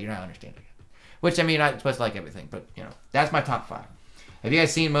critical about it, you're not understanding it. Which, I mean, you're not supposed to like everything, but you know, that's my top 5. Have you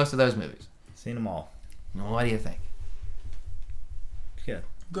guys seen most of those movies? Seen them all. What do you think? Good.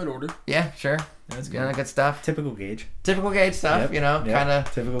 Good order. Yeah, sure. That's Good, good stuff. Typical Gage. Typical Gage stuff, Yep, you know, yep. kind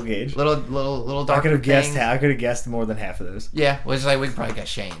of Typical Gage. little I darker could have guessed. things. I could have guessed more than half of those. Yeah, well, it's like we probably got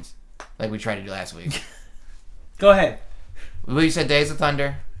Shane's, like we tried to do last week. Go ahead. We said Days of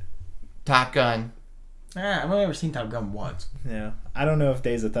Thunder, Top Gun. I've only ever seen Top Gun once. Yeah. I don't know if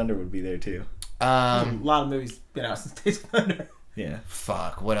Days of Thunder would be there too. A lot of movies been out since Days of Thunder. Yeah.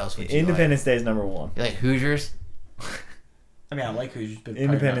 Fuck, what else would you Independence Day is number 1. like? You like Hoosiers? I mean, I like Hoosiers, but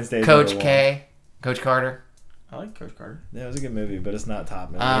Independence Day is Coach number K, Coach Carter. I like Coach Carter. 1. Yeah, it was a good movie, but it's not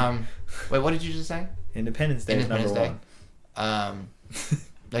top movie. Wait, what did you just say? Independence Day is number Independence 1.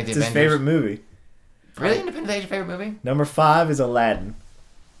 Like the It's his Avengers? favorite movie. Really, Independence Day is your favorite movie? Number 5 is Aladdin.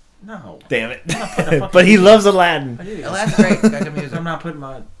 No. Damn it. fucking But he loves Aladdin. I do. Oh, that's great. It's got good music. I'm not putting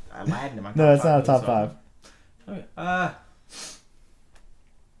my Aladdin in my top No, it's 5 not a top movies, 5. so-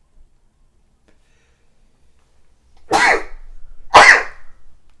 Okay.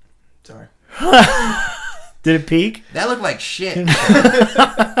 Sorry. Did it peak? That looked like shit.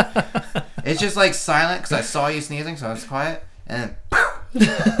 It's just like silent because I saw you sneezing, so I was quiet, and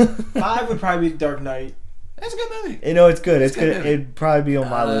then 5 would probably be Dark Knight. it's a good movie. You know, it's good. It's It's a good good. movie. It'd probably be on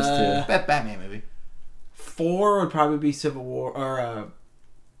my list too. Batman movie. 4 would probably be Civil War or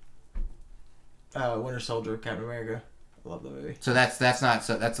Winter Soldier, Captain America. I love that movie. So that's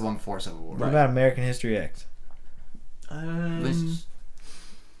the one before Civil War. What about American History X?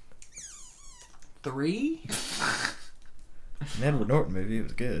 3? An Edward Norton movie. It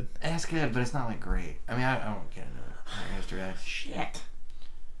was good. That's good, but it's not like great. I mean, I don't get into it. American History X. Shit.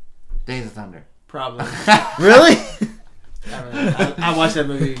 Days of Thunder. Probably. Really? I watched that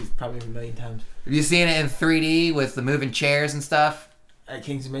movie probably a million times. Have you seen it in 3D with the moving chairs and stuff? At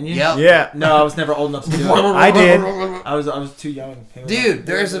King's Dominion? Yep. Yeah. No, I was never old enough to do it. I did. I was too young. Dude,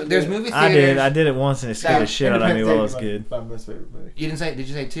 there's movie theaters. I did. I did it once and it scared the shit out of me while it was good. My most favorite movie. You didn't say? Did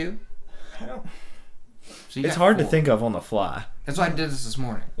you say 2? I don't. So you It's got hard to 4. think of on the fly. That's why I did this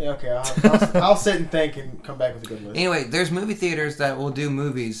morning. Yeah, okay. I'll sit and think and come back with a good list. Anyway, there's movie theaters that will do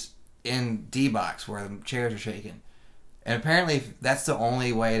movies in D-Box where the chairs are shaking. And apparently that's the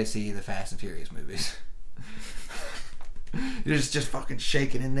only way to see the Fast and Furious movies. You're just fucking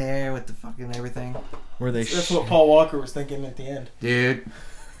shaking in there with the fucking everything. Where they That's what Paul Walker was thinking at the end. Dude,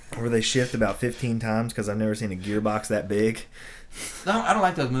 Where they shift about 15 times because I've never seen a gearbox that big. No, I don't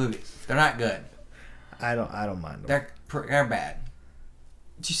like those movies. They're not good. I don't mind them. They're bad.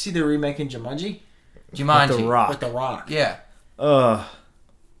 Did you see they're remaking Jumanji? Jumanji. With The Rock. With The Rock. Yeah. Ugh.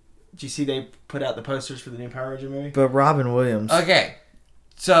 Did you see they put out the posters for the new Power Ranger movie? But Robin Williams. Okay.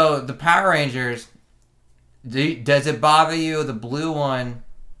 So the Power Rangers. Does it bother you? The blue one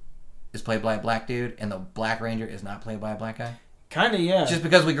is played by a black dude, and the Black Ranger is not played by a black guy. Kind of, yeah. Just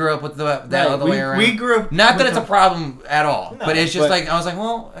because we grew up with that Right, other way around. We grew up. Not that with it's a problem at all, No, but it's just but- like I was like,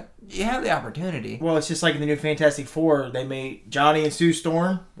 well, you have the opportunity. Well, it's just like in the new Fantastic Four, they made Johnny and Sue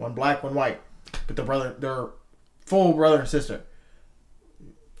Storm, one black, one white, but they're full brother and sister.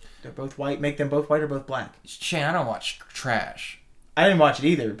 They're both white. Make them both white or both black. Shane, I don't watch trash. I didn't watch it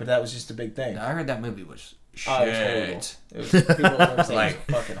either, but that was just a big thing. No, I heard that movie was shit. Oh, it was horrible. It was, people were saying Like, it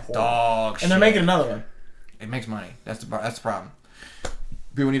was fucking horrible. Dog shit. And they're making another one. It makes money. That's the problem.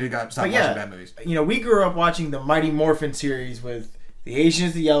 People need to stop But watching yeah, bad movies. you know, we grew up watching the Mighty Morphin series with the Asian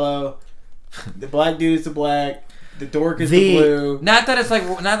is the yellow, the black dude is the black, the dork is the blue. Not that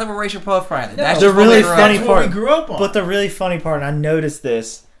we're racial profiling. That's The just what really we grew up funny with. That's what part- we grew up on. But the really funny part, and I noticed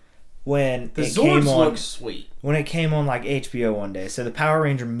this when the it came Zords on look sweet. when it came on like HBO one day. So the Power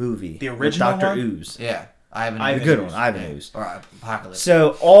Ranger movie, The with original Dr. one? Ooze, Yeah, Ivan. the Ivan good Ooze. one, Ivan Ooze. Or Apocalypse.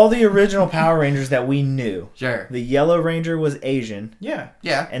 So all the original Power Rangers that we knew, Sure. the Yellow Ranger was Asian Yeah.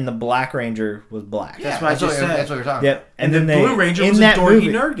 Yeah. and the Black Ranger was black. Yeah, That's what I just said. That's what you're talking Yep. And then the they, Blue Ranger in was a that dorky movie,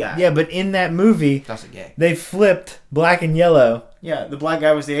 nerd guy. Yeah, but in that movie, about. That's a gay. they flipped black and yellow. Yeah, the black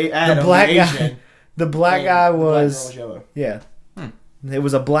guy was the Adam, The black the guy, Asian. the black and guy the black girl was yellow. yeah. It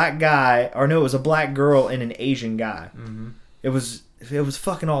was a black guy, or no, it was a black girl and an Asian guy. Mm-hmm. It was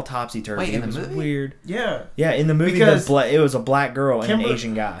fucking all topsy turvy. Wait, in It the was movie? weird. Yeah. Yeah, in the movie, Because it was a black girl and an Kimber-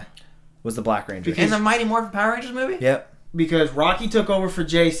 Asian guy. Was the Black Ranger? In the Mighty Morphin Power Rangers movie? Yep, Because Rocky took over for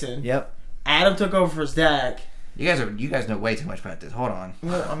Jason. yep. Adam took over for Zach. You guys know way too much about this. Hold on.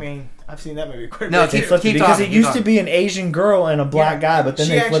 Well, I mean, I've seen that movie quite a No, bit. They keep- flipped it keep because talking, it keep used to talking. be an Asian girl and a black Yeah, guy, but then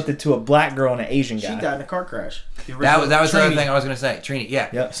she they actually- flipped it to a black girl and an Asian guy. She died in a car crash. The That was the original other Trini. thing I was gonna say. Trini, yeah.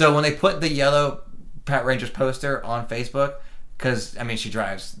 Yep. So when they put the yellow Power Rangers poster on Facebook, because I mean she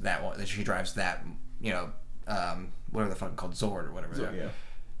drives that one. She drives that, whatever the fuck called Zord or whatever. Yeah.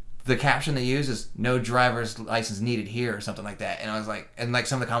 The caption they use is "No driver's license needed here" or something like that. And I was like, and like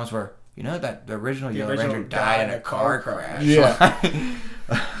some of the comments were, that the original Yellow original Ranger died in a car crash. Yeah.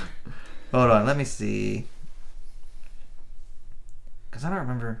 Hold on, let me see. Because I don't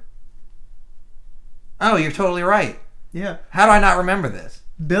remember. Oh, you're totally right. Yeah. How do I not remember this?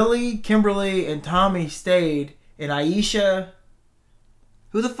 Billy, Kimberly, and Tommy stayed, and Aisha,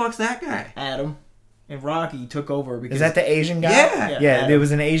 Who the fuck's that guy? Adam, and Rocky took over because Is that the Asian guy? Yeah. Yeah, Adam. it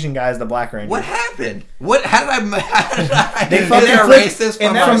was an Asian guy as the Black Ranger. What happened? How did I They did fucking I flipped- erase this and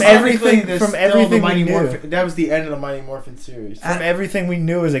from that my was from mind? everything- technically from still everything the we Mighty knew. Morphin. That was the end of the Mighty Morphin series. From everything we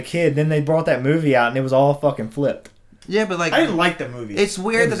knew as a kid, then they brought that movie out and it was all fucking flipped. Yeah, but like I didn't like the movie. it's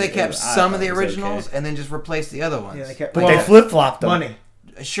weird that they kept I some thought of the it was originals okay. and then just replaced the other ones. Yeah, they kept. But well, they flip flopped them. money.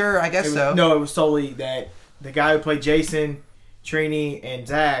 Sure, I guess It was, so. No, it was solely that the guy who played Jason, Trini, and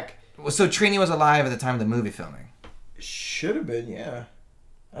Zach So Trini was alive at the time of the movie filming. should have been. Yeah,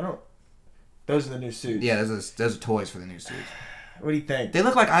 I don't. Those are the new suits. Yeah, those are toys for the new suits. What do you think? They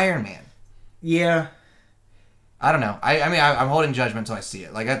look like Iron Man. Yeah. I don't know. I mean, I'm holding judgment until I see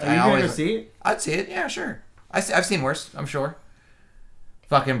it. Like Are you I going always to see it? I'd see it. Yeah, sure. I've seen worse. I'm sure.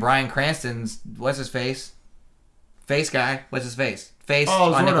 Fucking Bryan Cranston's what's his face? Face guy. What's his face? Face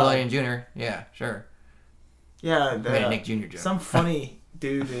Oh, on Zordon. Nickelodeon Jr. Yeah, sure. Yeah. I made a Nick Jr. joke. Some funny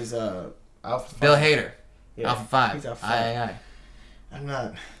dude is Alpha. Bill 5. Hader. Yeah, Alpha 5. He's Alpha Aye, 5. aye, aye. I'm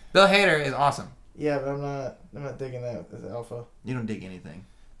not. Bill Hader is awesome. Yeah, but I'm not digging that as Alpha. You don't dig anything.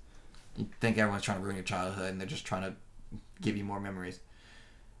 You think everyone's trying to ruin your childhood and they're just trying to give you more memories.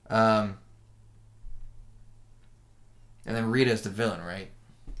 And then Rita's the villain, right?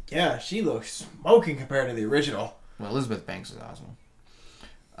 Yeah, she looks smoking compared to the original. Well, Elizabeth Banks is awesome.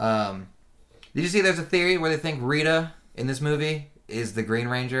 Did you see there's a theory where they think Rita in this movie is the Green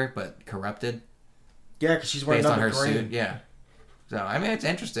Ranger, but corrupted Yeah, because she's wearing based on number her green. suit? Yeah. So, I mean, it's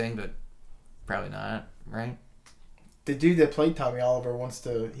interesting, but probably not, right? The dude that played Tommy Oliver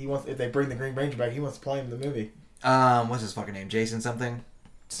if they bring the Green Ranger back, he wants to play him in the movie. What's his fucking name? Jason something?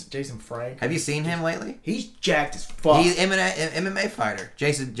 It's Jason Frank. Have you seen him lately? He's jacked as fuck. He's an MMA fighter.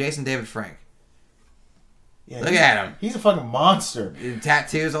 Jason David Frank. Yeah, Look he's- at him. He's a fucking monster.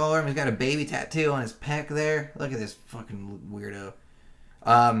 Tattoos all over him. He's got a baby tattoo on his pec there. Look at this fucking weirdo.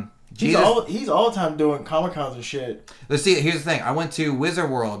 He's all the time doing Comic Cons and shit. Let's see. Here's the thing. I went to Wizard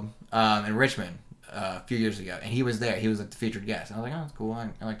World in Richmond a few years ago, and he was there. He was like the featured guest. And I was like, oh, that's cool. I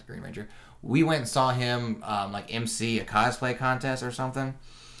like the Green Ranger. We went and saw him like MC a cosplay contest or something.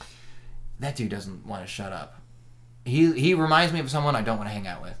 That dude doesn't want to shut up. He reminds me of someone I don't want to hang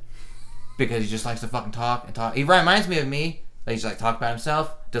out with because he just likes to fucking talk and talk. He reminds me of me. He just like talk about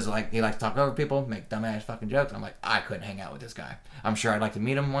himself. He likes to talk over people, make dumbass fucking jokes. And I'm like, I couldn't hang out with this guy. I'm sure I'd like to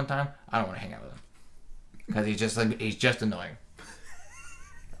meet him one time. I don't want to hang out with him because he's just annoying.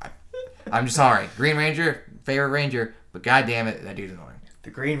 I'm just sorry, Green Ranger, favorite Ranger, but god damn it, that dude's annoying. The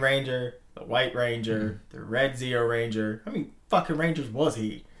Green Ranger, the White Ranger, the Red Zeo Ranger. How many fucking Rangers was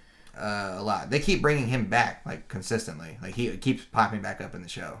he? A lot. They keep bringing him back like consistently. Like he keeps popping back up in the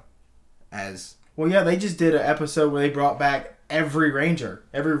show as. Well, yeah, they just did an episode where they brought back every Ranger,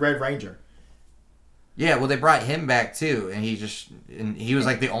 every Red Ranger. Yeah, well, they brought him back too, and he was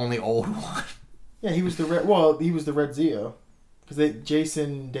like the only old one. Yeah, he was the Red. Well, he was the Red Zeo, because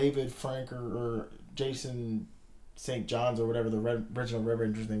Jason David Frank or Jason St. John's or whatever the original Red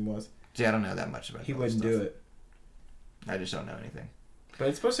Ranger's name was. See, I don't know that much about. He wouldn't do it. I just don't know anything. But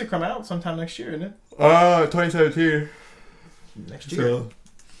it's supposed to come out sometime next year, isn't it? 2017. Next year.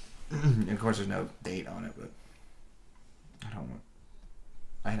 And of course, there's no date on it, but I don't want.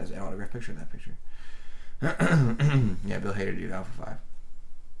 I had an autographed picture of that picture. Yeah, Bill Hader, dude, Alpha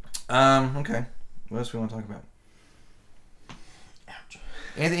 5. Okay. What else do we want to talk about? Ouch.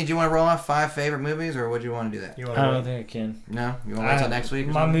 Anthony, do you want to roll off 5 favorite movies, or would you want to do that? I don't think I can. No? You want to wait until next week?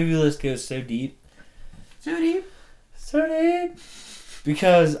 Or my something? movie list goes so deep. So deep. So deep.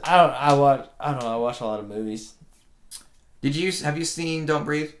 Because I watch a lot of movies. Have you seen Don't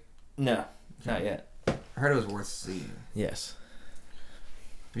Breathe? No, not yet. I heard it was worth seeing. Yes.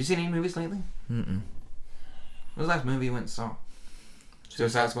 Have you seen any movies lately? Mm-mm. What was the last movie you went and saw?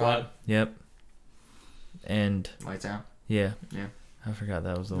 Suicide Squad? Yep. And Lights Out? yeah. Yeah. I forgot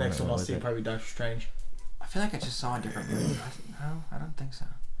that was the Next one. one I'll see probably Doctor Strange. I feel like I just saw a different movie. No, I don't think so.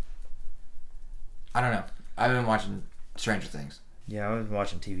 I don't know. I've been watching Stranger Things. Yeah, I was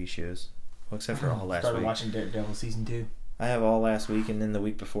watching TV shows. Well, except for all last Started week. watching Daredevil season 2. I have all last week, and then the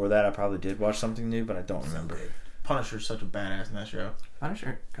week before that, I probably did watch something new, but I don't remember. Punisher's such a badass in that show.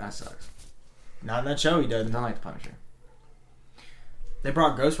 Punisher kind of sucks. Not in that show, he I doesn't. don't like the Punisher. They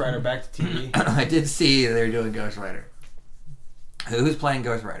brought Ghost Rider back to TV. I did see they're doing Ghost Rider. Who's playing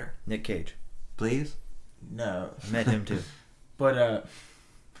Ghost Rider? Nick Cage. Please? No. I met him too. But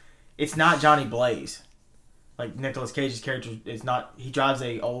it's not Johnny Blaze. Like Nicolas Cage's character is not. He drives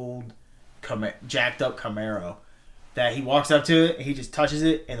a old, jacked up Camaro. That he walks up to it, he just touches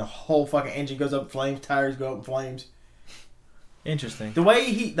it, and the whole fucking engine goes up in flames. Tires go up in flames. Interesting. The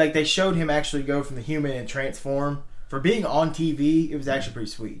way they showed him actually go from the human and transform for being on TV, it was actually pretty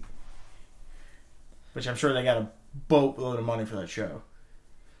sweet. Which I'm sure they got a boatload of money for that show.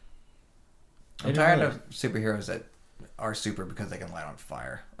 I'm tired of superheroes that are super because they can light on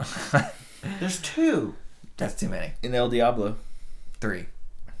fire. There's 2. That's too many. In El Diablo. 3.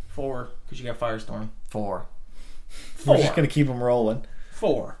 4, because you got Firestorm. 4. We're just going to keep them rolling.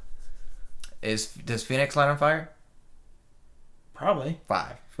 4. Does Phoenix light on fire? Probably.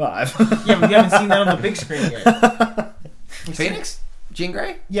 5. 5. Yeah, but you haven't seen that on the big screen yet. Phoenix? Jean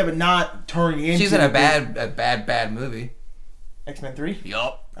Grey? Yeah, but not turning into. She's in a bad movie. X-Men 3?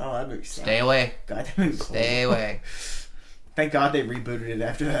 Yup. Oh, that movie. Stay away. God, that movie. Stay away. Thank God they rebooted it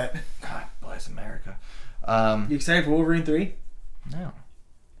after that. God bless America. You excited for Wolverine 3? No.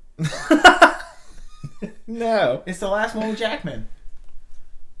 No. It's the last one with Jackman.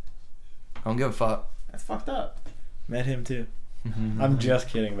 I don't give a fuck. That's fucked up. Met him too. I'm just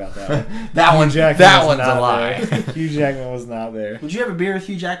kidding about that one. That one's was a not lie. there. Hugh Jackman was not there. Would you have a beer with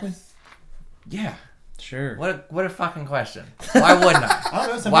Hugh Jackman? Yeah. Sure. What a fucking question. Why wouldn't I? I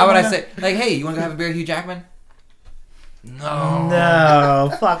don't know. Why would I say, like, hey, you want to go have a beer with Hugh Jackman? No.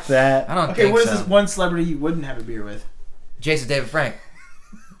 No, fuck that. I don't Okay, think what is so. this one celebrity you wouldn't have a beer with? Jason David Frank.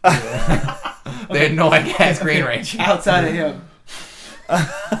 The annoying ass Green Ranger. Outside of him.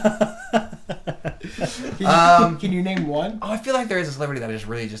 Can you name one? Oh, I feel like there is a celebrity that I just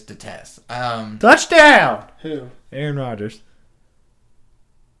really just detest. Touchdown! Who? Aaron Rodgers.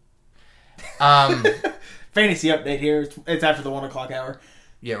 Fantasy update here. It's after the 1 o'clock hour.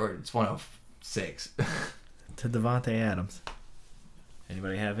 Yeah, it's 106. To Devontae Adams.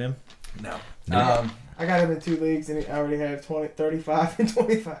 Anybody have him? No. I got him in 2 leagues, and I already have 35 and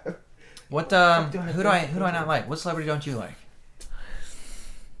 25. What? Who do I not like? What celebrity don't you like?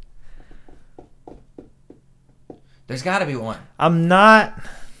 There's got to be one. I'm not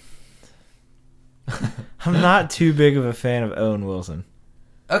too big of a fan of Owen Wilson.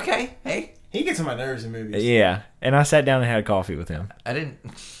 Okay. Hey, He gets on my nerves in movies. Yeah, and I sat down and had coffee with him. I didn't.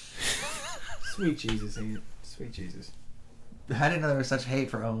 Sweet Jesus, Ian. Sweet Jesus. I didn't know there was such hate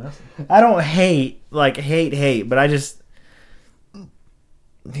for Owen Wilson. I don't hate, but I just...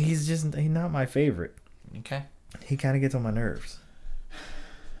 he's not my favorite. Okay. He kind of gets on my nerves.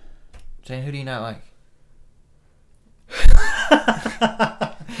 Shane, who do you not like?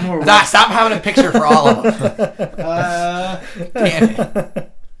 More Stop having a picture for all of them. Damn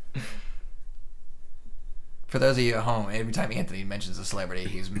it. For those of you at home, every time Anthony mentions a celebrity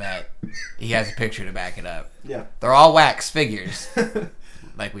he's met, he has a picture to back it up. Yeah. They're all wax figures,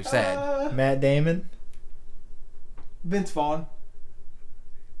 like we've said. Matt Damon. Vince Vaughn.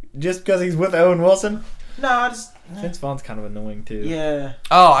 Just because he's with Owen Wilson? No, I just... Vince Vaughn's kind of annoying, too. Yeah.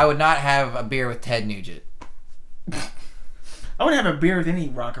 Oh, I would not have a beer with Ted Nugent. I wouldn't have a beer with any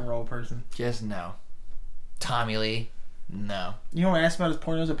rock and roll person. Just no. Tommy Lee, no. You want to ask about his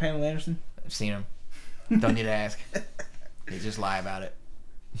pornos with Pamela Anderson? I've seen him. Don't need to ask. They just lie about it.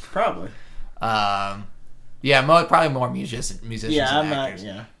 Probably. Yeah, probably more musicians Yeah, and I'm actors.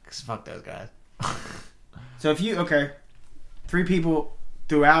 not... Yeah. Because fuck those guys. So if you... Okay. 3 people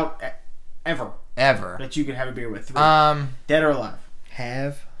throughout... Ever. That you could have a beer with. 3. Dead or alive.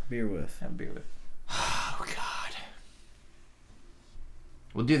 Have beer with. Have a beer with. Oh, God.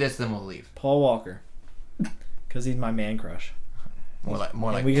 We'll do this, then we'll leave. Paul Walker. Because he's my man crush. More like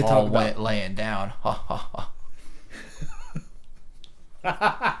we could Paul talk about- laying down. Ha, ha,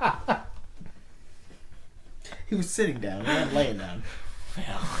 ha. He was sitting down. He wasn't laying down.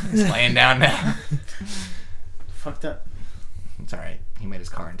 Well, he's laying down now. Fucked up. It's alright. He made his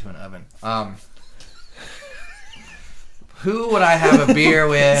car into an oven. Who would I have a beer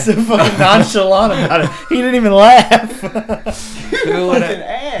with? So fucking nonchalant about it. He didn't even laugh. Who would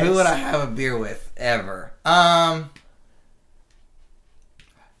I have a beer with ever? I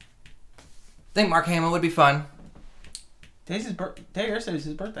think Mark Hamill would be fun. Today's his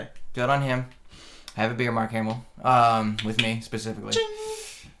birthday. Good on him. Have a beer, Mark Hamill. With me specifically.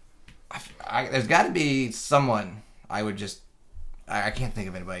 There's got to be someone I would just. I can't think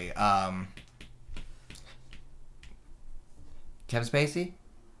of anybody. Kevin Spacey.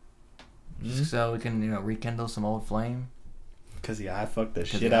 Just so we can rekindle some old flame. Because I fucked the 'Cause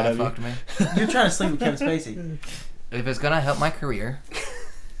shit the out guy of fucked you. me. You're trying to sleep with Kevin Spacey. If it's gonna help my career.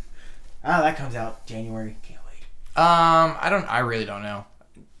 That comes out January. Can't wait. I really don't know.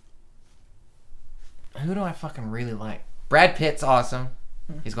 Who do I fucking really like? Brad Pitt's awesome.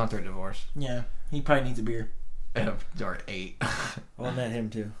 He's going through a divorce. Yeah, he probably needs a beer. Or 8. I met him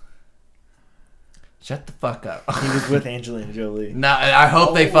too. Shut the fuck up. He was with Angelina Jolie. No, I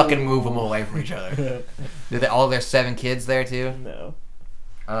hope they fucking move them away from each other. All their 7 kids there too? No.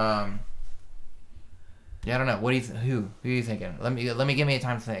 Yeah, I don't know. What do you who are you thinking? Let me give me a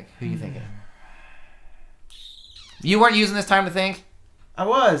time to think. Who are you thinking? You weren't using this time to think? I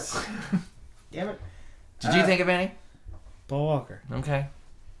was. Damn it. Did you think of any? Paul Walker. Okay.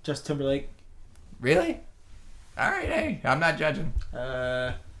 Justin Timberlake. Really? All right, hey, I'm not judging.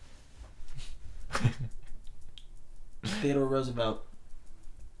 Theodore Roosevelt.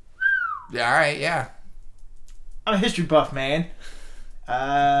 Yeah, all right, yeah. I'm a history buff, man.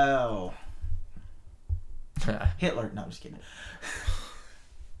 Oh. Hitler. No, I'm just kidding.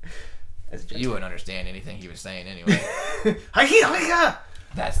 That's a joke. You wouldn't understand anything he was saying anyway.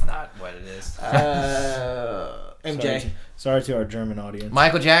 That's not what it is. MJ. Sorry to our German audience.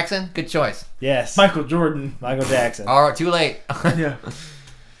 Michael Jackson, good choice. Yes. Michael Jordan. Michael Jackson. All right, too late. Yeah.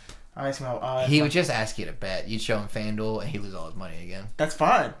 I smell. He would just ask you to bet. You'd show him FanDuel, and he'd lose all his money again. That's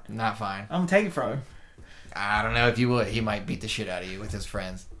fine. Not fine. I'm gonna take it from him. I don't know if you would. He might beat the shit out of you with his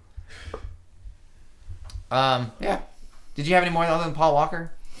friends. Yeah. Did you have any more other than Paul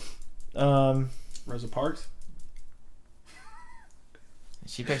Walker? Rosa Parks.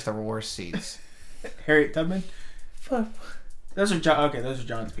 She picks the worst seats. Harriet Tubman. Those are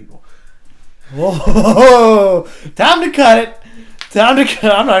John's people. Whoa! Time to cut it. I'm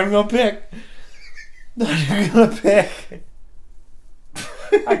not even gonna pick. Not even gonna pick.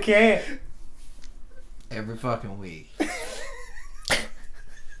 I can't. Every fucking week. You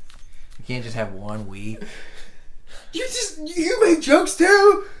can't just have one week. You make jokes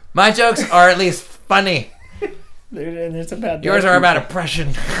too. My jokes are at least funny. It's about Yours are about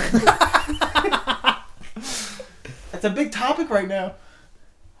oppression. That's a big topic right now.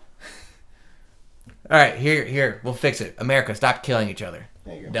 All right, here. We'll fix it. America, stop killing each other.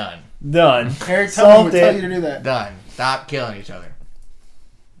 There you go. Done. Done. Harriet Tubman would Solved tell it. you to do that. Done. Stop killing each other.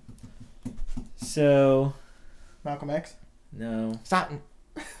 So, Malcolm X. no. Stop.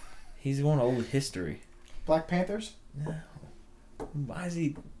 He's going old history. Black Panthers. Why is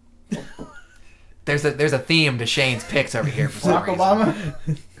he... There's a theme to Shane's picks over here for some Barack reason. Obama.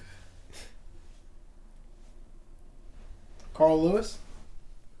 Carl Lewis.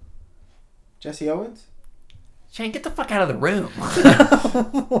 Jesse Owens. Shane, get the fuck out of the room.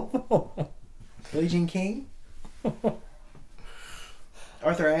 Billie Jean King.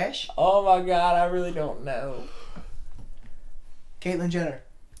 Arthur Ashe. Oh my god, I really don't know. Caitlyn Jenner.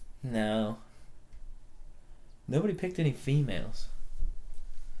 No. Nobody picked any females.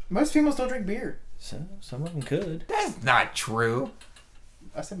 Most females don't drink beer. So some of them could. That's not true.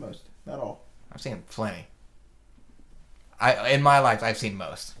 I said most, not all. I've seen plenty. In my life, I've seen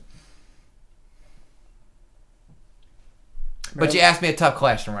most. But you asked me a tough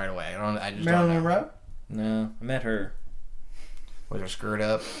question right away. I just Marilyn don't know. Monroe? No, I met her. Was her skirt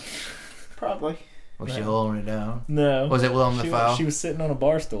up? Probably. Was she holding it down? No. Was it Willem Dafoe? She was sitting on a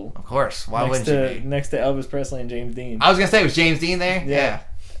bar stool. Of course. Why next wouldn't she be? Next to Elvis Presley and James Dean. I was gonna say, was James Dean there? Yeah.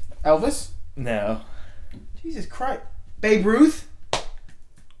 Elvis? No. Jesus Christ. Babe Ruth?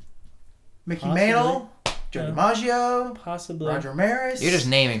 Mickey Possibly. Mantle? Joe No. DiMaggio? Possibly. Roger Maris? You're just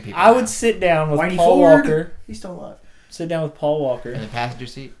naming people. I now. would sit down with Whitey Paul Ford? Walker. He's still alive. Sit down with Paul Walker. In the passenger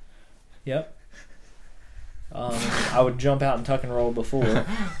seat? Yep. I would jump out and tuck and roll before.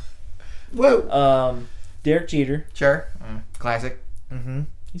 Whoa. Derek Jeter. Sure. Classic. Mm-hmm.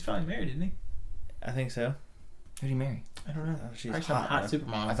 He's finally married, isn't he? I think so. Who'd he marry? I don't know. Oh, she's Probably some hot, hot though.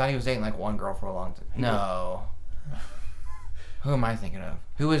 supermodel. I thought he was dating like one girl for a long time. No. Who am I thinking of?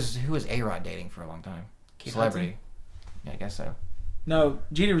 Who was A-Rod dating for a long time? Kate Celebrity. Yeah, I guess so. No,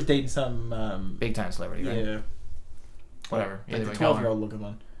 Jeter was dating some. Big time celebrity, right? Yeah. Whatever. Like Either the way, go on. 12-year-old looking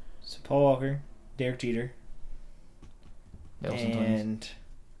one. So Paul Walker, Derek Jeter, The Olsen twins. and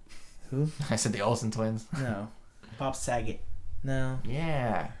who? I said the Olsen twins. No, Bob Saget. no.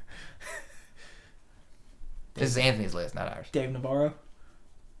 Yeah. This is Anthony's list, not ours. Dave Navarro.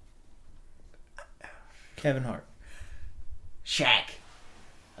 Kevin Hart, Shaq.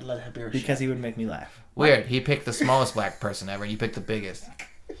 I'd let that be because he would make me laugh. Weird. He picked the smallest black person ever, and you picked the biggest.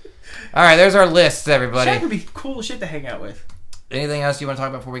 All right, there's our lists, everybody. Shaq would be cool shit to hang out with. Anything else you want to talk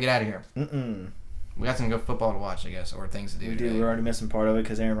about before we get out of here? Mm-mm. We got some good football to watch, I guess, or things to do We today. did. We're already missing part of it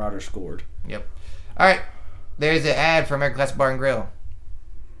because Aaron Rodgers scored. Yep. All right. There's the ad for American Classic Bar and Grill.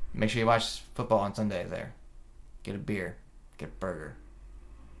 Make sure you watch football on Sundays there. Get a beer. Get a burger.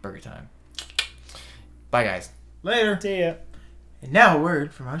 Burger time. Bye, guys. Later. See ya. And now a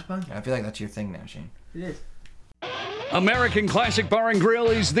word from Hush Punk. I feel like that's your thing now, Shane. It is. American Classic Bar and Grill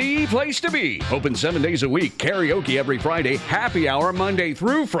is the place to be. Open 7 days a week. Karaoke every Friday. Happy hour Monday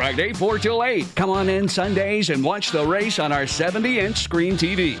through Friday, 4 till 8. Come on in Sundays and watch the race on our 70-inch screen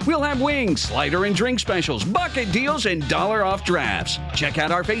TV. We'll have wings, slider and drink specials, bucket deals, and $1 off drafts. Check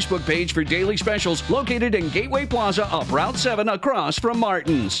out our Facebook page for daily specials located in Gateway Plaza up Route 7 across from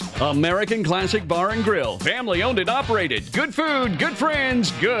Martin's. American Classic Bar and Grill. Family owned and operated. Good food, good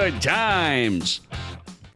friends, good times.